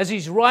 as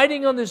he's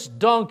riding on this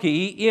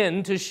donkey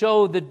in to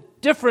show the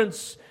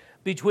difference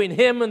between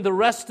him and the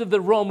rest of the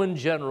Roman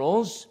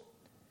generals,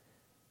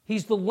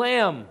 he's the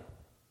Lamb.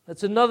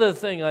 That's another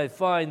thing I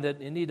find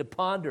that you need to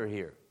ponder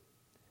here.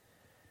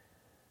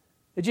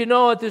 Did you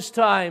know at this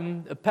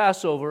time of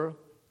Passover,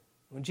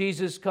 when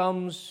Jesus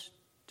comes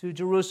to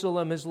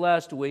Jerusalem his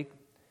last week,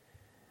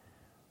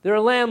 there are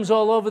lambs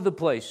all over the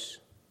place.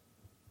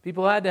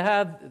 People had to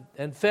have,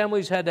 and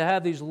families had to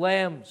have these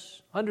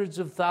lambs, hundreds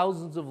of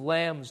thousands of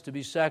lambs to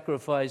be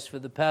sacrificed for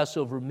the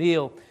Passover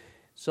meal,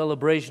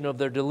 celebration of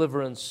their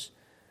deliverance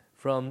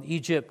from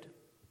Egypt.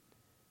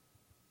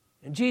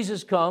 And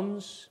Jesus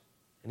comes,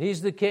 and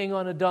he's the king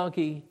on a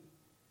donkey,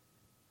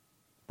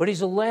 but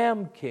he's a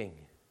lamb king.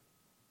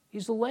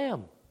 He's the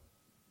lamb.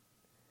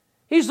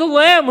 He's the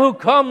lamb who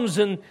comes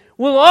and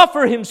will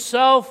offer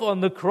himself on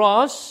the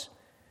cross.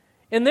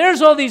 And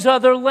there's all these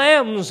other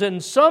lambs,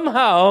 and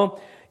somehow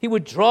he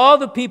would draw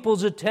the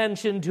people's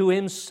attention to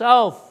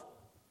himself,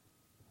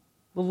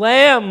 the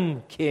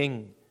Lamb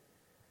King,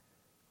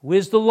 who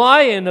is the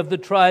Lion of the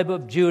tribe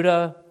of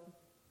Judah,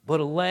 but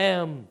a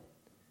lamb,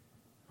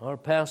 our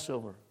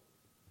Passover.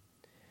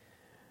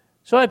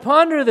 So I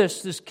ponder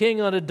this king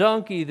on a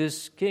donkey,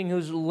 this king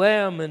who's a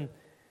lamb, and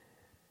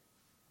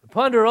I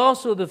ponder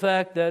also the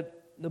fact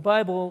that the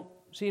Bible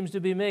seems to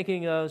be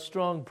making a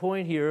strong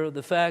point here,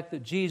 the fact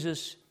that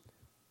Jesus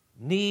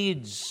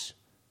needs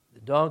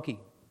the donkey.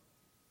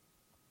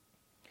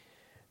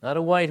 Not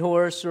a white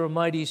horse or a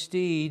mighty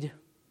steed,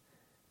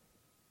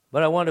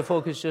 but I want to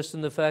focus just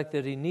on the fact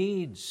that he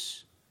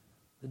needs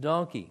the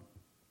donkey.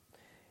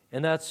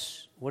 And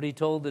that's what he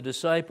told the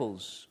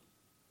disciples.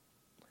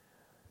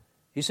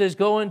 He says,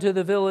 "Go into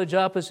the village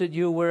opposite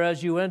you, where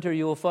as you enter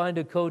you will find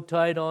a colt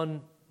tied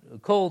on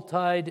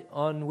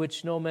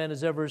which no man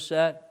has ever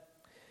sat.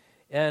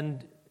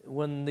 And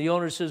when the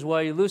owner says,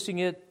 'Why are you loosing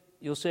it?'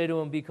 you'll say to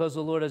him, 'Because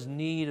the Lord has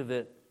need of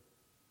it.'"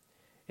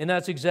 And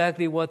that's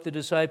exactly what the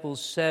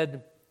disciples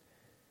said.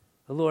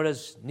 The Lord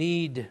has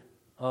need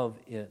of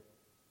it.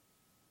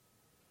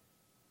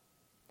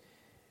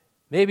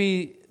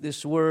 Maybe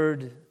this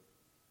word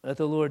that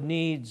the Lord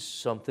needs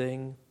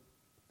something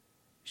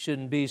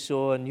shouldn't be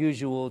so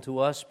unusual to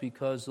us,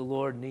 because the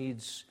Lord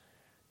needs,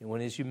 in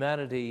his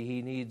humanity,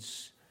 he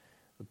needs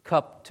a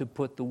cup to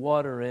put the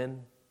water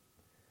in.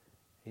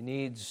 He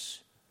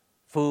needs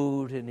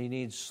food, and he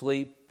needs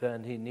sleep,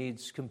 and he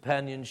needs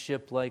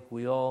companionship like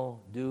we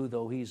all do,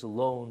 though he's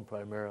alone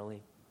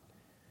primarily.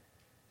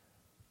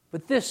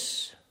 But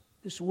this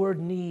word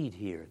need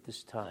here at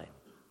this time,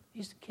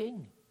 he's the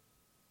king.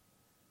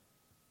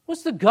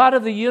 What's the God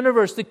of the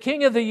universe, the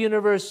king of the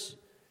universe,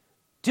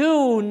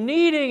 do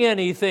needing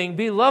anything?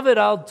 Beloved,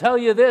 I'll tell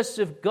you this,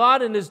 if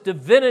God in his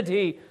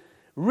divinity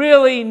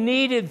really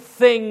needed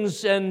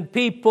things and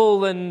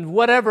people and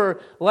whatever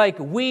like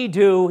we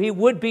do, he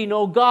would be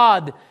no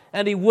God,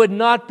 and he would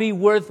not be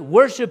worth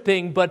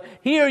worshiping. But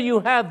here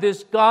you have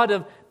this God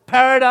of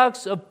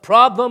paradox, of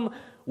problem,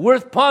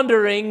 worth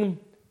pondering.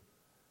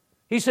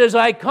 He says,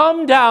 "I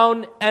come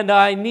down and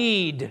I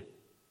need.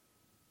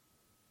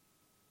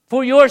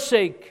 For your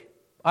sake,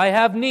 I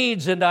have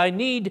needs, and I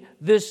need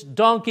this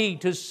donkey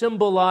to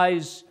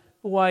symbolize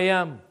who I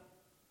am."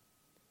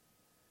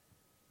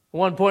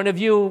 One point of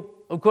view,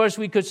 of course,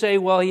 we could say,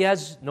 well, he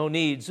has no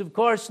needs. Of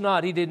course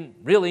not. He didn't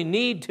really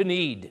need to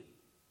need.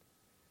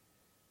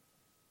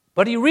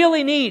 But he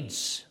really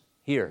needs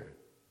here.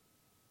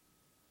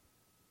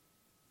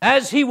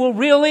 As he will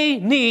really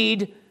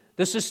need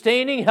the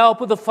sustaining help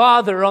of the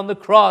Father on the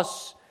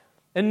cross,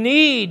 and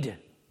need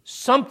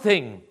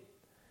something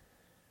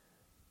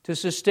to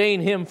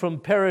sustain him from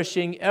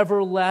perishing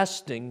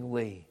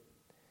everlastingly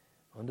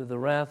under the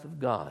wrath of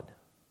God.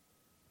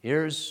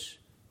 Here's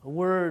a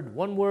word,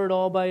 one word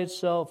all by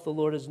itself, the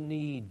Lord has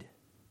need,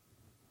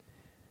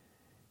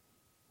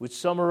 which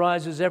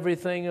summarizes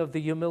everything of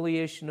the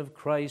humiliation of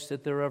Christ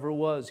that there ever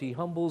was. He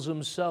humbles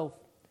himself.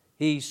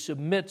 He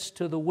submits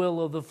to the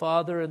will of the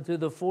Father and to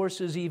the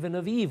forces even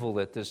of evil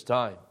at this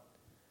time.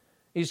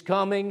 He's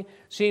coming,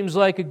 seems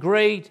like a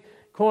great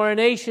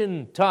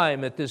coronation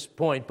time at this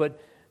point. But,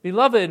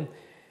 beloved,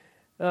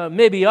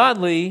 maybe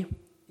oddly,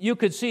 you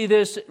could see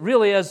this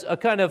really as a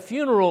kind of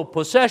funeral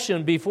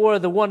procession before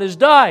the one has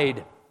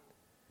died.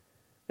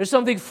 There's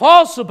something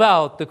false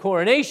about the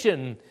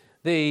coronation,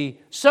 the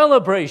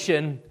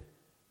celebration.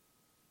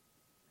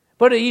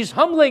 But he's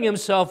humbling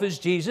himself as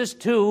Jesus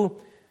to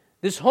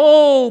this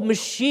whole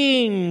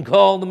machine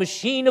called the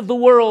machine of the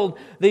world,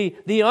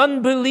 the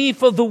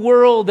unbelief of the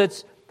world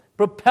that's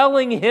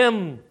propelling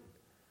him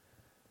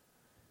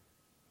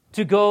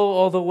to go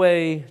all the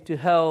way to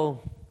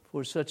hell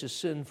for such a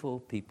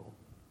sinful people.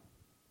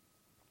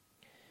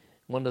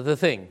 one other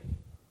thing,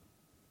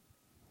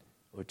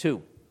 or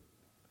two.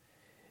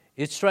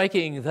 It's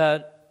striking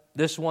that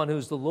this one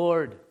who's the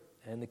Lord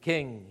and the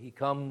King, he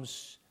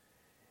comes,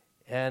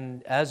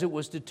 and as it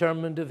was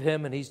determined of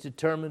him, and he's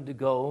determined to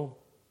go,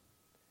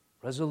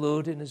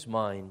 resolute in his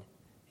mind,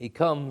 he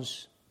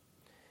comes,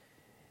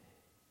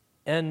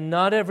 and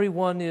not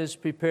everyone is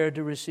prepared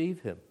to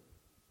receive him.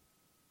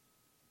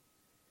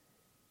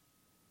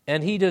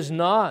 And he does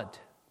not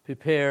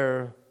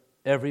prepare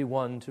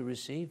everyone to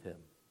receive him.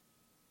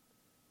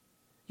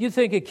 You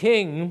think a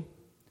king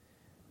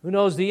who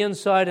knows the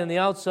inside and the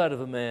outside of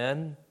a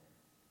man,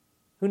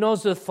 who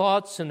knows the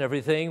thoughts and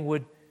everything,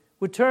 would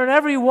turn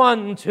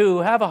everyone to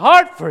have a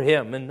heart for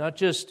him and not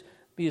just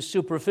be a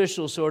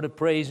superficial sort of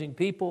praising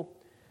people.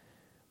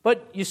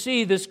 But you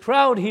see, this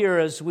crowd here,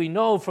 as we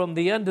know from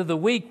the end of the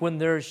week when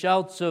there are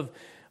shouts of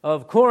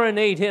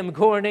coronate him,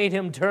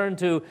 turn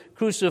to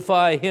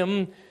crucify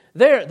him,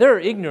 they're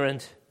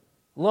ignorant,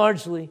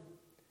 largely,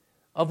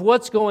 of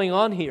what's going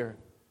on here.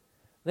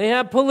 They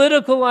have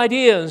political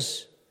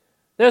ideas.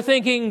 They're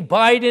thinking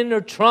Biden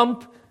or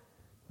Trump,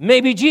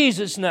 maybe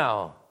Jesus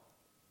now.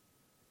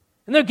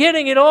 And they're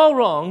getting it all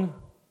wrong.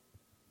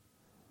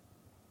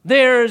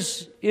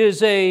 Theirs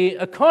is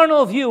a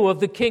carnal view of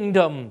the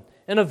kingdom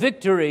and a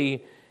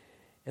victory,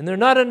 and they're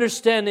not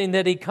understanding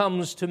that he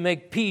comes to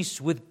make peace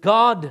with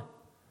God.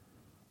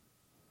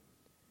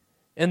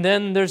 And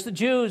then there's the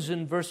Jews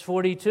in verse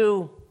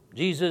 42.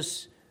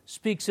 Jesus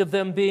speaks of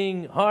them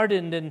being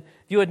hardened, and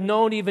if you had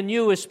known, even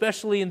you,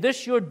 especially in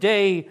this your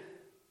day,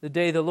 the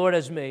day the Lord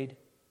has made,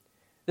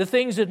 the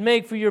things that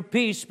make for your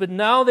peace, but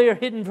now they are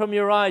hidden from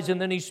your eyes.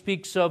 And then he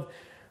speaks of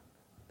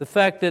the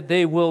fact that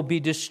they will be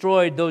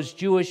destroyed, those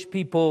Jewish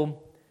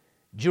people,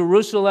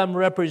 Jerusalem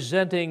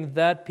representing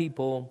that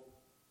people,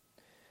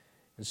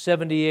 in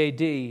 70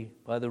 A.D.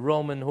 by the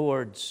Roman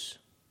hordes.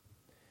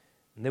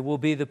 And they will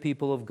be the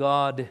people of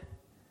God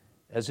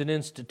as an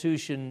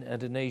institution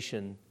and a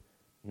nation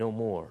no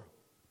more.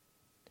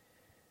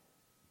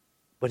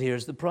 But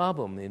here's the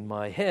problem in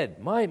my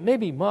head,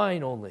 maybe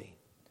mine only.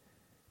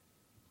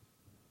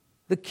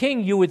 The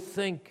king, you would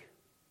think,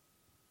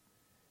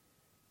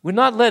 would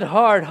not let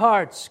hard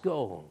hearts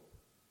go.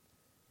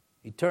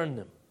 He turned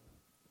them.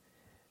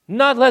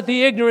 Not let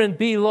the ignorant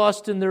be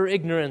lost in their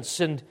ignorance.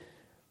 And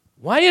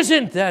why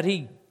isn't that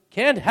he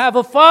can't have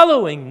a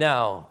following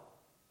now?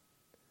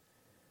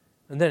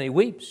 And then he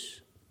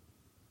weeps.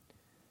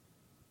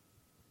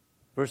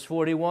 Verse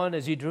 41,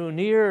 as he drew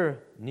nearer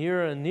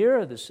and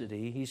nearer the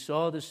city, he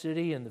saw the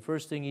city, and the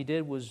first thing he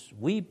did was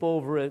weep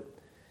over it.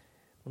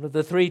 One of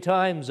the 3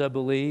 times, I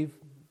believe,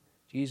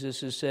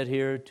 Jesus is said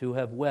here to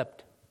have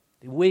wept.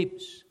 He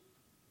weeps.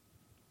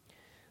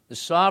 The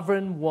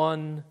sovereign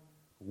one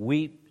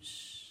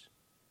weeps.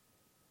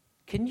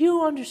 Can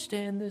you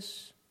understand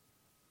this?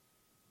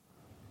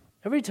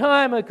 Every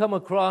time I come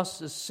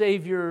across a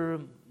Savior,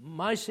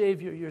 my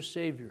Savior, your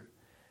Savior,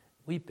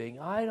 weeping,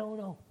 I don't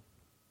know.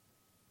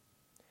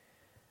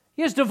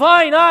 He has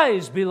divine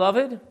eyes,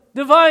 beloved,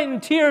 divine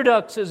tear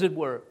ducts, as it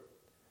were.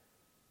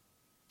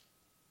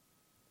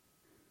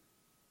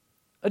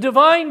 A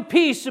divine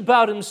peace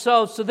about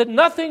himself so that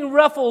nothing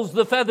ruffles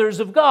the feathers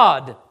of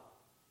God,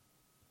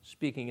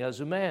 speaking as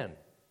a man.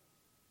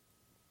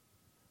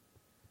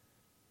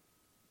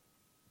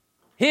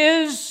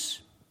 His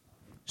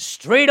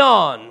straight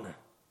on,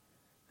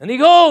 and he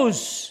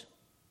goes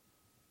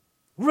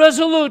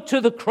resolute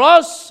to the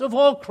cross of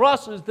all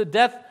crosses, the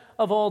death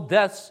of all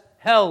deaths,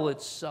 hell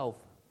itself.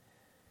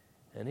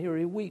 And here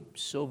he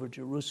weeps over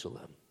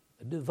Jerusalem.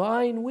 A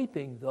divine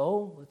weeping,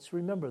 though, let's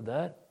remember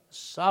that.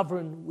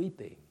 Sovereign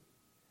weeping.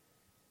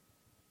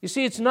 You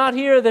see, it's not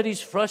here that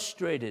he's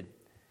frustrated,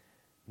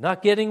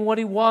 not getting what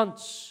he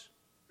wants.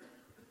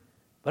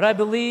 But I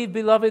believe,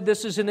 beloved,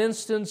 this is an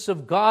instance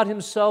of God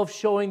himself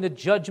showing that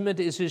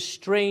judgment is his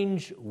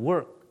strange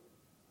work.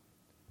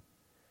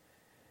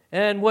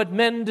 And what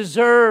men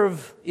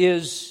deserve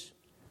is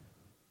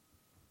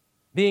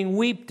being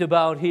wept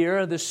about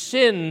here, the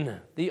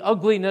sin, the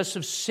ugliness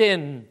of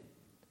sin,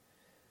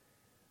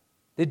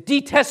 the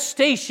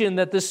detestation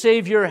that the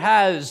Savior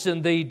has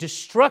and the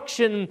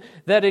destruction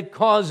that it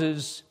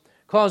causes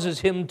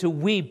him to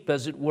weep,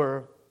 as it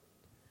were.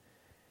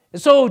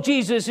 And so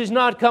Jesus is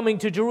not coming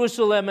to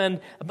Jerusalem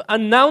and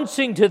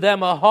announcing to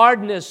them a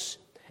hardness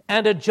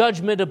and a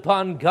judgment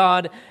upon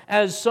God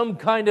as some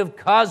kind of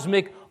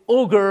cosmic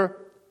ogre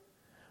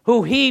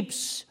who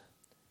heaps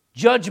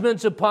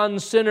judgments upon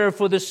sinner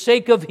for the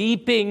sake of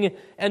heaping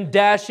and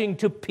dashing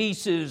to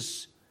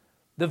pieces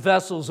the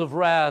vessels of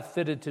wrath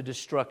fitted to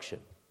destruction.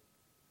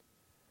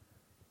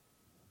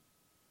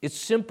 It's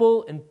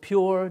simple and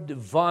pure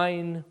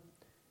divine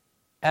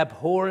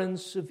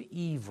abhorrence of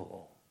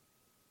evil.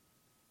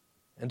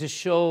 And to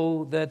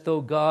show that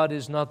though God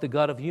is not the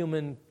God of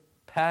human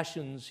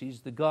passions,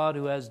 he's the God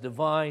who has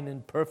divine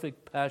and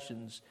perfect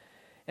passions.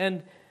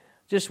 And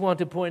just want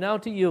to point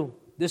out to you,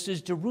 this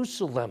is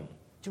Jerusalem,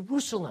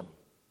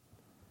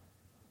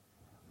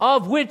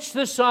 of which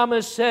the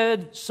psalmist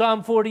said,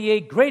 Psalm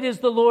 48, great is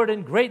the Lord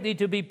and greatly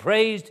to be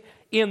praised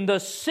in the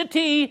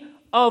city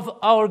of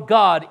our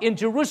God in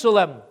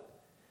Jerusalem.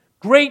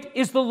 Great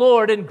is the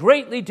Lord, and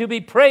greatly to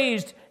be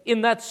praised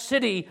in that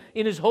city,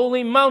 in his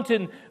holy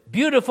mountain,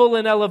 beautiful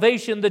in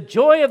elevation. The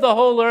joy of the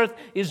whole earth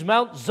is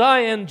Mount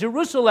Zion,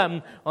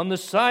 Jerusalem, on the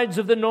sides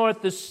of the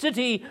north, the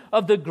city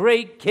of the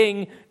great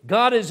King.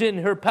 God is in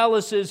her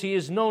palaces. He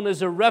is known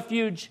as a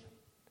refuge.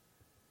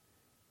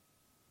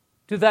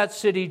 To that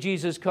city,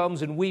 Jesus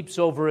comes and weeps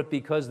over it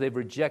because they've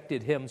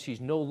rejected him.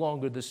 She's no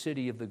longer the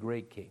city of the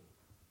great King.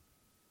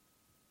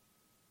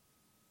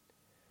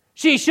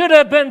 She should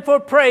have been for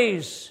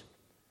praise.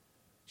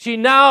 She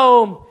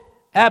now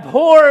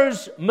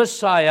abhors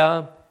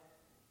Messiah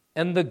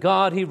and the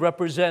God he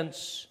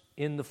represents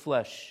in the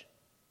flesh.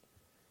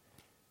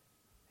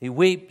 He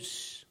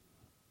weeps.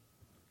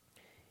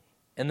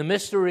 And the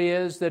mystery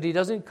is that he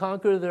doesn't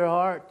conquer their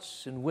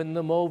hearts and win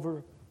them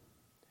over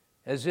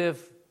as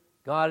if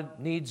God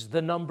needs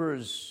the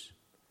numbers,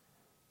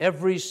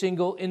 every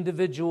single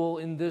individual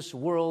in this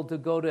world to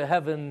go to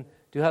heaven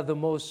to have the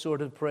most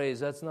sort of praise.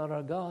 That's not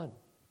our God.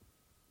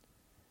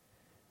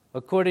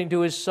 According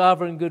to his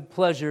sovereign good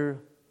pleasure,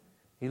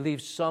 he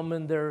leaves some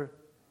in their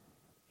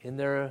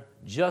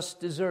just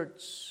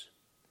deserts,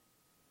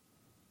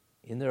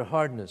 in their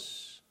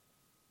hardness.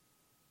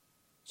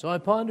 So I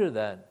ponder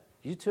that.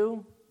 You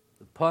too?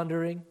 The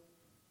pondering.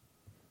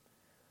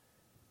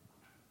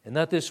 And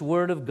that this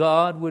word of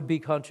God would be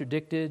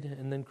contradicted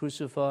and then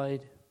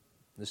crucified,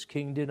 this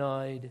king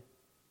denied.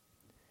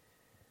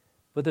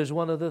 But there's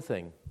one other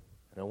thing,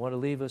 and I want to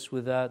leave us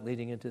with that,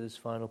 leading into this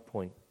final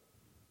point.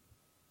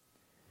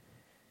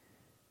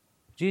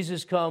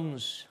 Jesus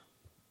comes,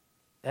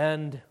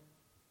 and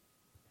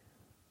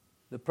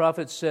the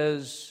prophet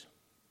says,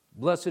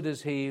 "Blessed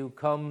is he who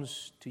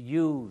comes to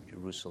you,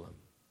 Jerusalem.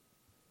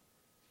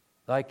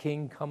 Thy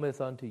king cometh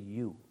unto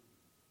you."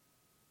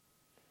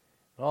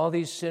 And all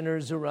these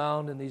sinners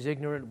around, and these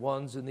ignorant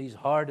ones, and these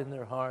hard in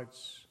their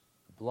hearts,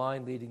 the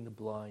blind leading the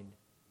blind.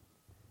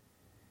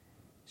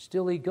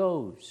 Still he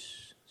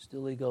goes,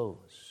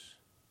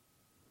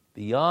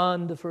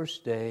 beyond the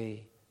first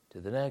day, to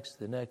the next,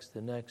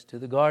 to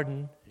the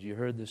garden, as you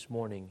heard this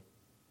morning,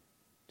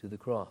 to the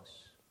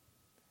cross.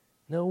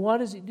 Now, why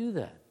does he do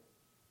that?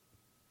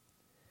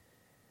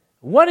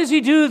 Why does he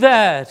do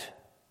that?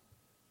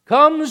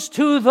 Comes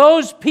to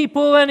those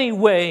people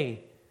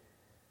anyway.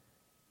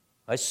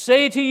 I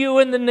say to you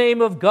in the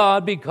name of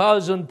God,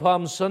 because on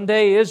Palm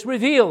Sunday is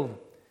revealed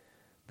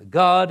the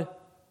God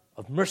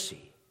of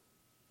mercy.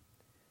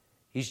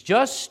 He's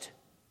just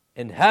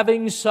and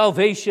having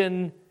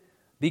salvation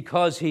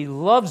because he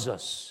loves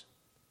us.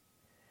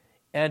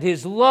 And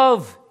his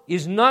love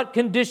is not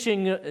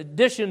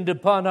conditioned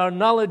upon our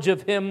knowledge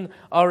of him,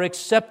 our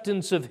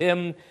acceptance of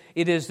him.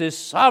 It is this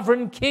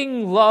sovereign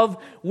king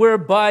love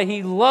whereby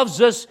he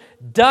loves us,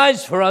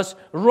 dies for us,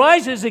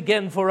 rises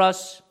again for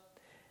us,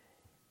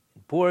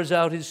 and pours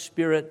out his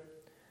Spirit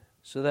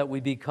so that we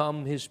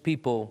become his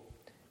people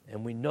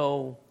and we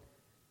know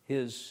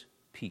his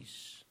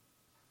peace.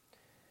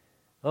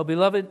 Well,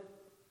 beloved,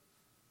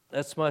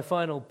 that's my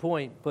final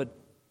point, but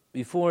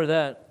before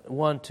that, I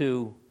want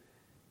to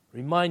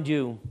remind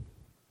you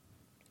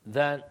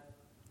that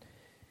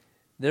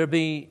there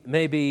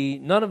may be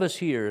none of us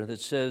here that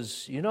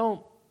says,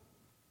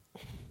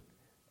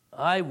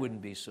 I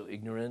wouldn't be so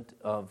ignorant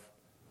of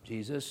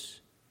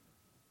Jesus.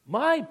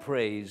 My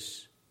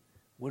praise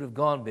would have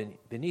gone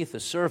beneath the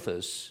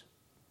surface.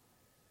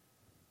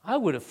 I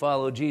would have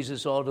followed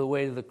Jesus all the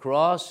way to the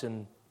cross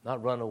and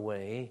not run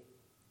away.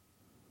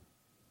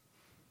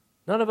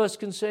 None of us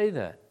can say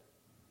that.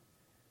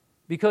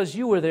 Because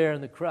you were there in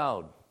the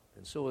crowd,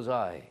 and so was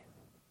I.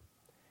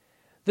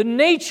 The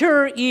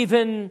nature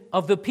even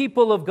of the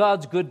people of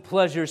God's good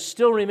pleasure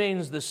still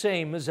remains the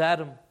same as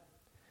Adam,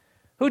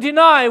 who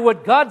deny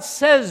what God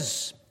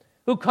says,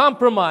 who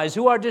compromise,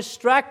 who are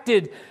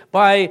distracted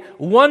by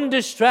one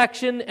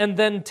distraction and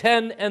then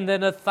 10 and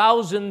then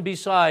 1,000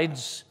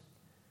 besides.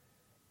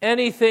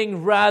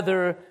 Anything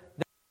rather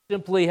than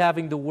simply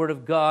having the Word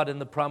of God and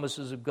the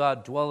promises of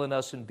God dwell in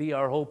us and be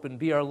our hope and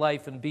be our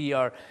life and be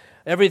our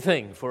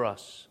everything for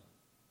us.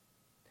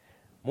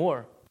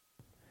 More.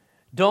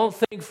 Don't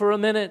think for a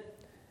minute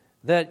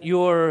that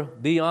you're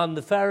beyond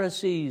the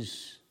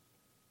Pharisees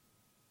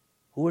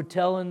who were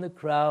telling the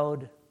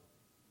crowd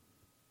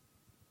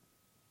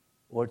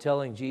or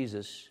telling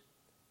Jesus,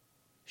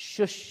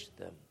 shush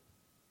them.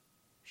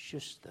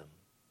 Shush them.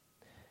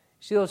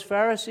 See those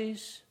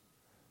Pharisees?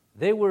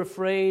 They were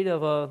afraid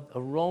of a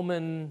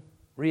Roman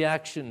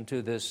reaction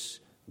to this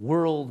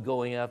world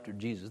going after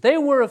Jesus. They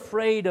were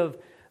afraid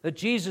that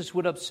Jesus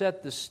would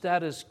upset the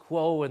status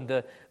quo and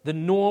the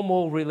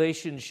normal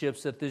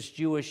relationships that this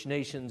Jewish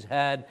nations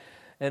had,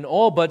 and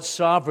all but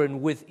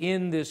sovereign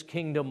within this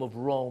kingdom of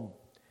Rome.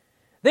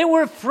 They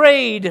were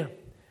afraid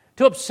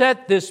to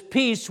upset this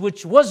peace,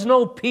 which was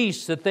no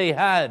peace that they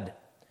had,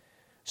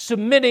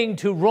 submitting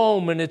to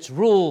Rome and its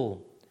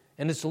rule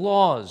and its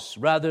laws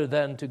rather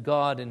than to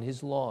God and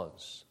his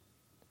laws.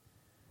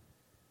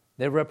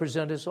 They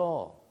represent us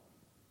all.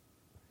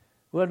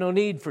 We have no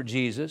need for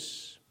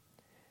Jesus.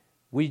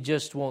 We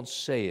just won't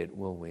say it,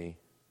 will we?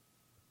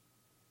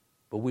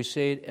 but we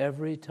say it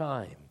every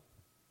time.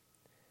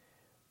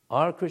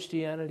 Our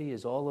Christianity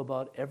is all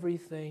about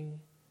everything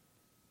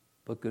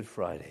but Good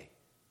Friday.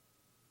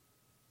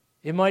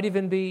 It might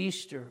even be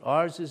Easter.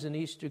 Ours is an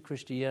Easter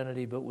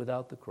Christianity, but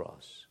without the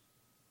cross.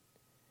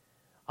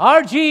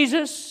 Our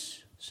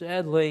Jesus,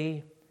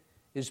 sadly,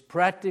 is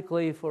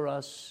practically for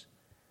us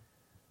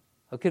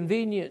a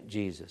convenient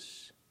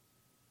Jesus.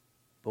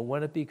 But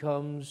when it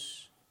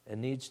becomes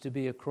and needs to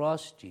be a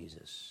cross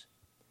Jesus,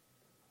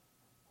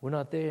 we're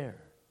not there.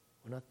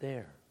 We're not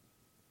there.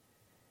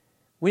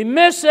 We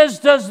miss, as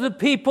does the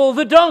people,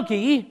 the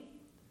donkey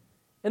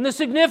and the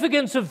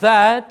significance of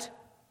that.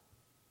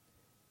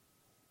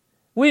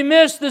 We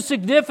miss the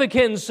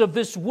significance of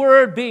this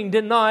word being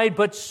denied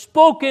but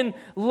spoken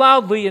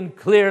loudly and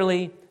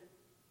clearly.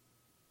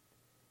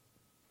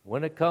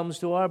 When it comes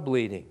to our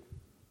bleeding,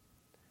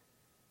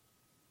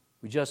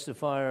 we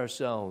justify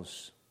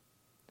ourselves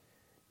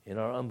in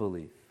our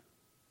unbelief.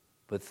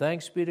 But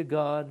thanks be to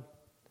God,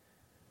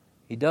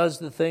 He does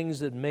the things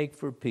that make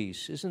for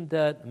peace. Isn't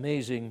that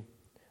amazing?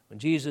 When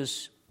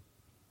Jesus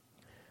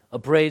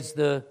upbraids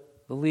the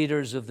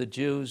leaders of the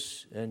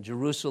Jews in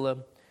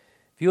Jerusalem,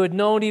 if you had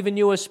known, even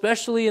you,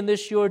 especially in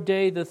this your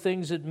day, the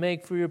things that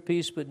make for your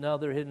peace, but now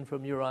they're hidden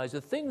from your eyes.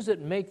 The things that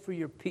make for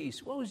your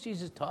peace. What was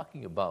Jesus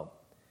talking about?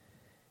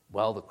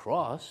 Well, the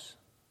cross.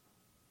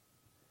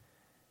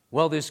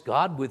 Well, this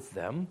God with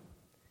them.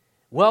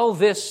 Well,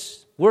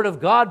 this word of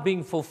God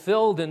being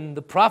fulfilled and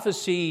the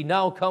prophecy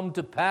now come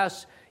to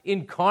pass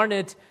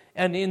incarnate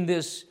and in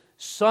this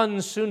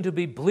Son soon to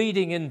be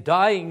bleeding and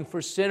dying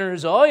for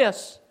sinners. Oh,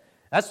 yes,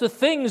 that's the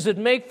things that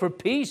make for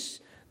peace.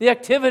 The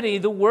activity,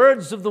 the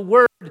words of the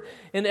Word,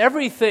 and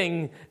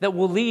everything that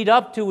will lead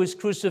up to His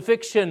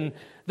crucifixion.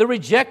 The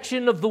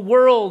rejection of the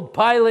world,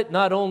 Pilate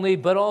not only,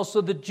 but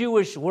also the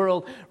Jewish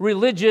world,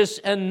 religious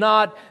and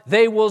not.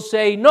 They will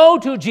say no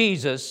to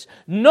Jesus,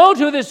 no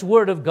to this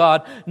Word of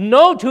God,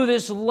 no to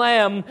this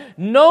Lamb,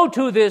 no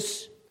to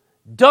this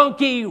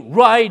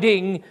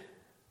donkey-riding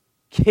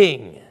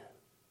King.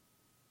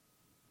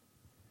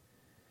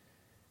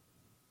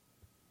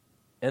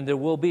 And there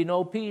will be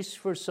no peace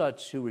for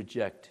such who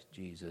reject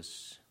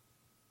Jesus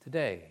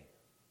today.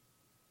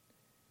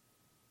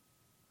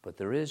 But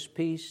there is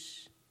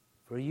peace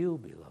for you,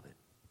 beloved,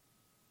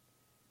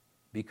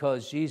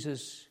 because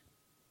Jesus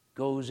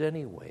goes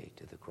anyway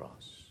to the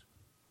cross.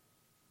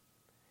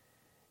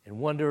 In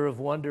wonder of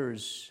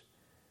wonders,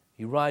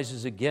 He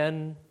rises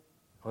again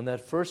on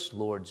that first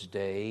Lord's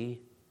Day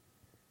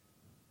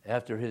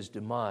after His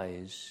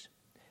demise,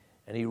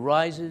 and He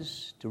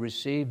rises to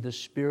receive the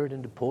Spirit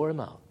and to pour Him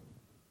out.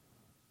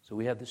 So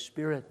we have the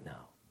Spirit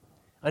now.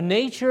 A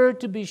nature,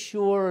 to be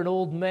sure, an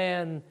old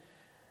man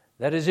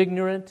that is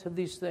ignorant of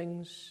these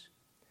things.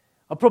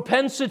 A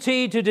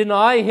propensity to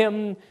deny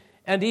Him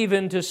and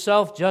even to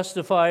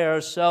self-justify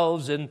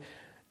ourselves and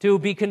to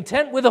be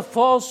content with a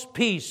false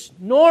peace.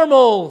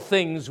 Normal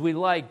things we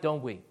like,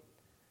 don't we?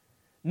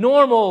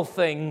 Normal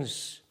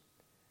things.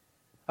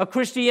 A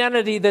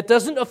Christianity that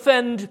doesn't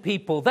offend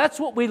people. That's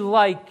what we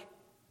like.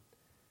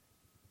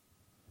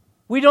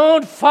 We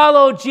don't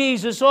follow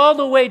Jesus all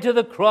the way to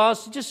the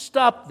cross. Just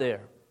stop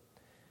there.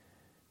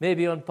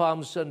 Maybe on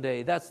Palm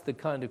Sunday, that's the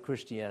kind of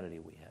Christianity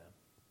we have.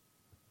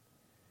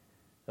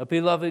 But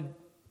beloved,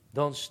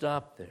 don't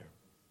stop there.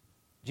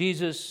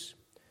 Jesus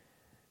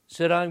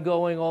said, I'm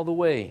going all the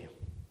way.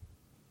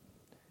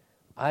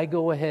 I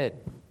go ahead.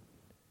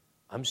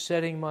 I'm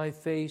setting my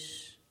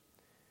face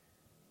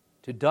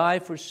to die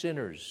for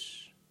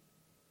sinners,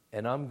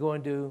 and I'm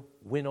going to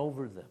win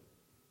over them.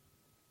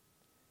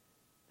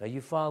 Now you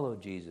follow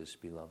Jesus,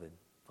 beloved.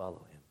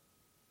 Follow Him.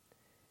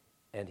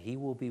 And He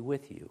will be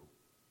with you.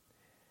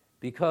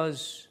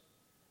 Because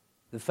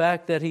the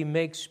fact that He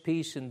makes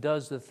peace and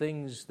does the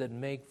things that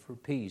make for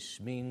peace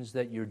means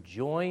that you're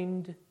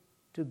joined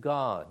to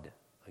God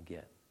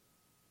again.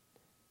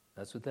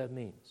 That's what that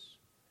means.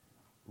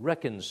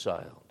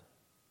 Reconciled.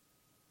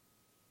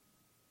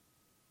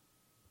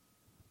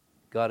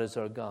 God is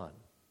our God.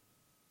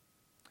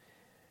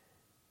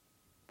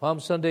 Palm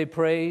Sunday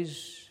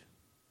praise.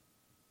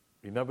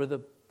 Remember the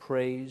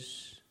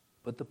praise,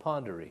 but the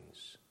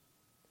ponderings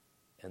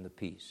and the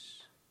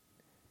peace.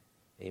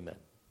 Amen.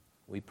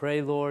 We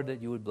pray, Lord,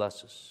 that You would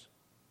bless us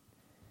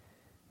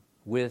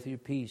with Your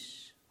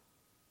peace.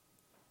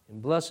 And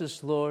bless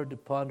us, Lord, to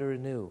ponder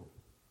anew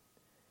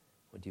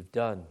what You've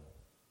done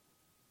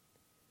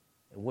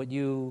and what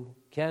You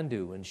can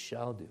do and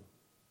shall do,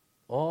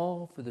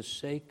 all for the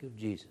sake of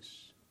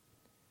Jesus.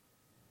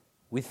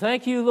 We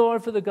thank You,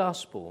 Lord, for the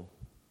gospel,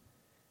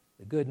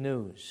 the good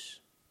news.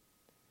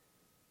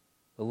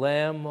 The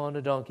Lamb on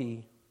a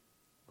donkey,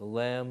 the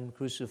Lamb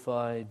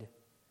crucified,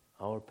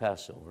 our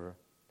Passover,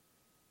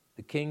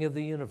 the King of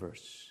the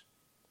universe.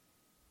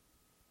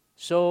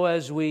 So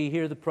as we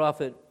hear the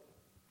prophet,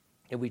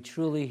 and we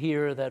truly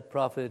hear that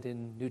prophet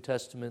in New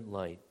Testament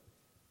light,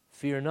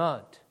 fear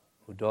not,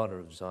 O daughter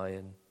of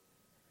Zion,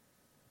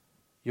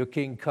 your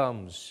King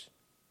comes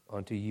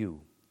unto you.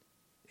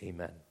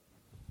 Amen.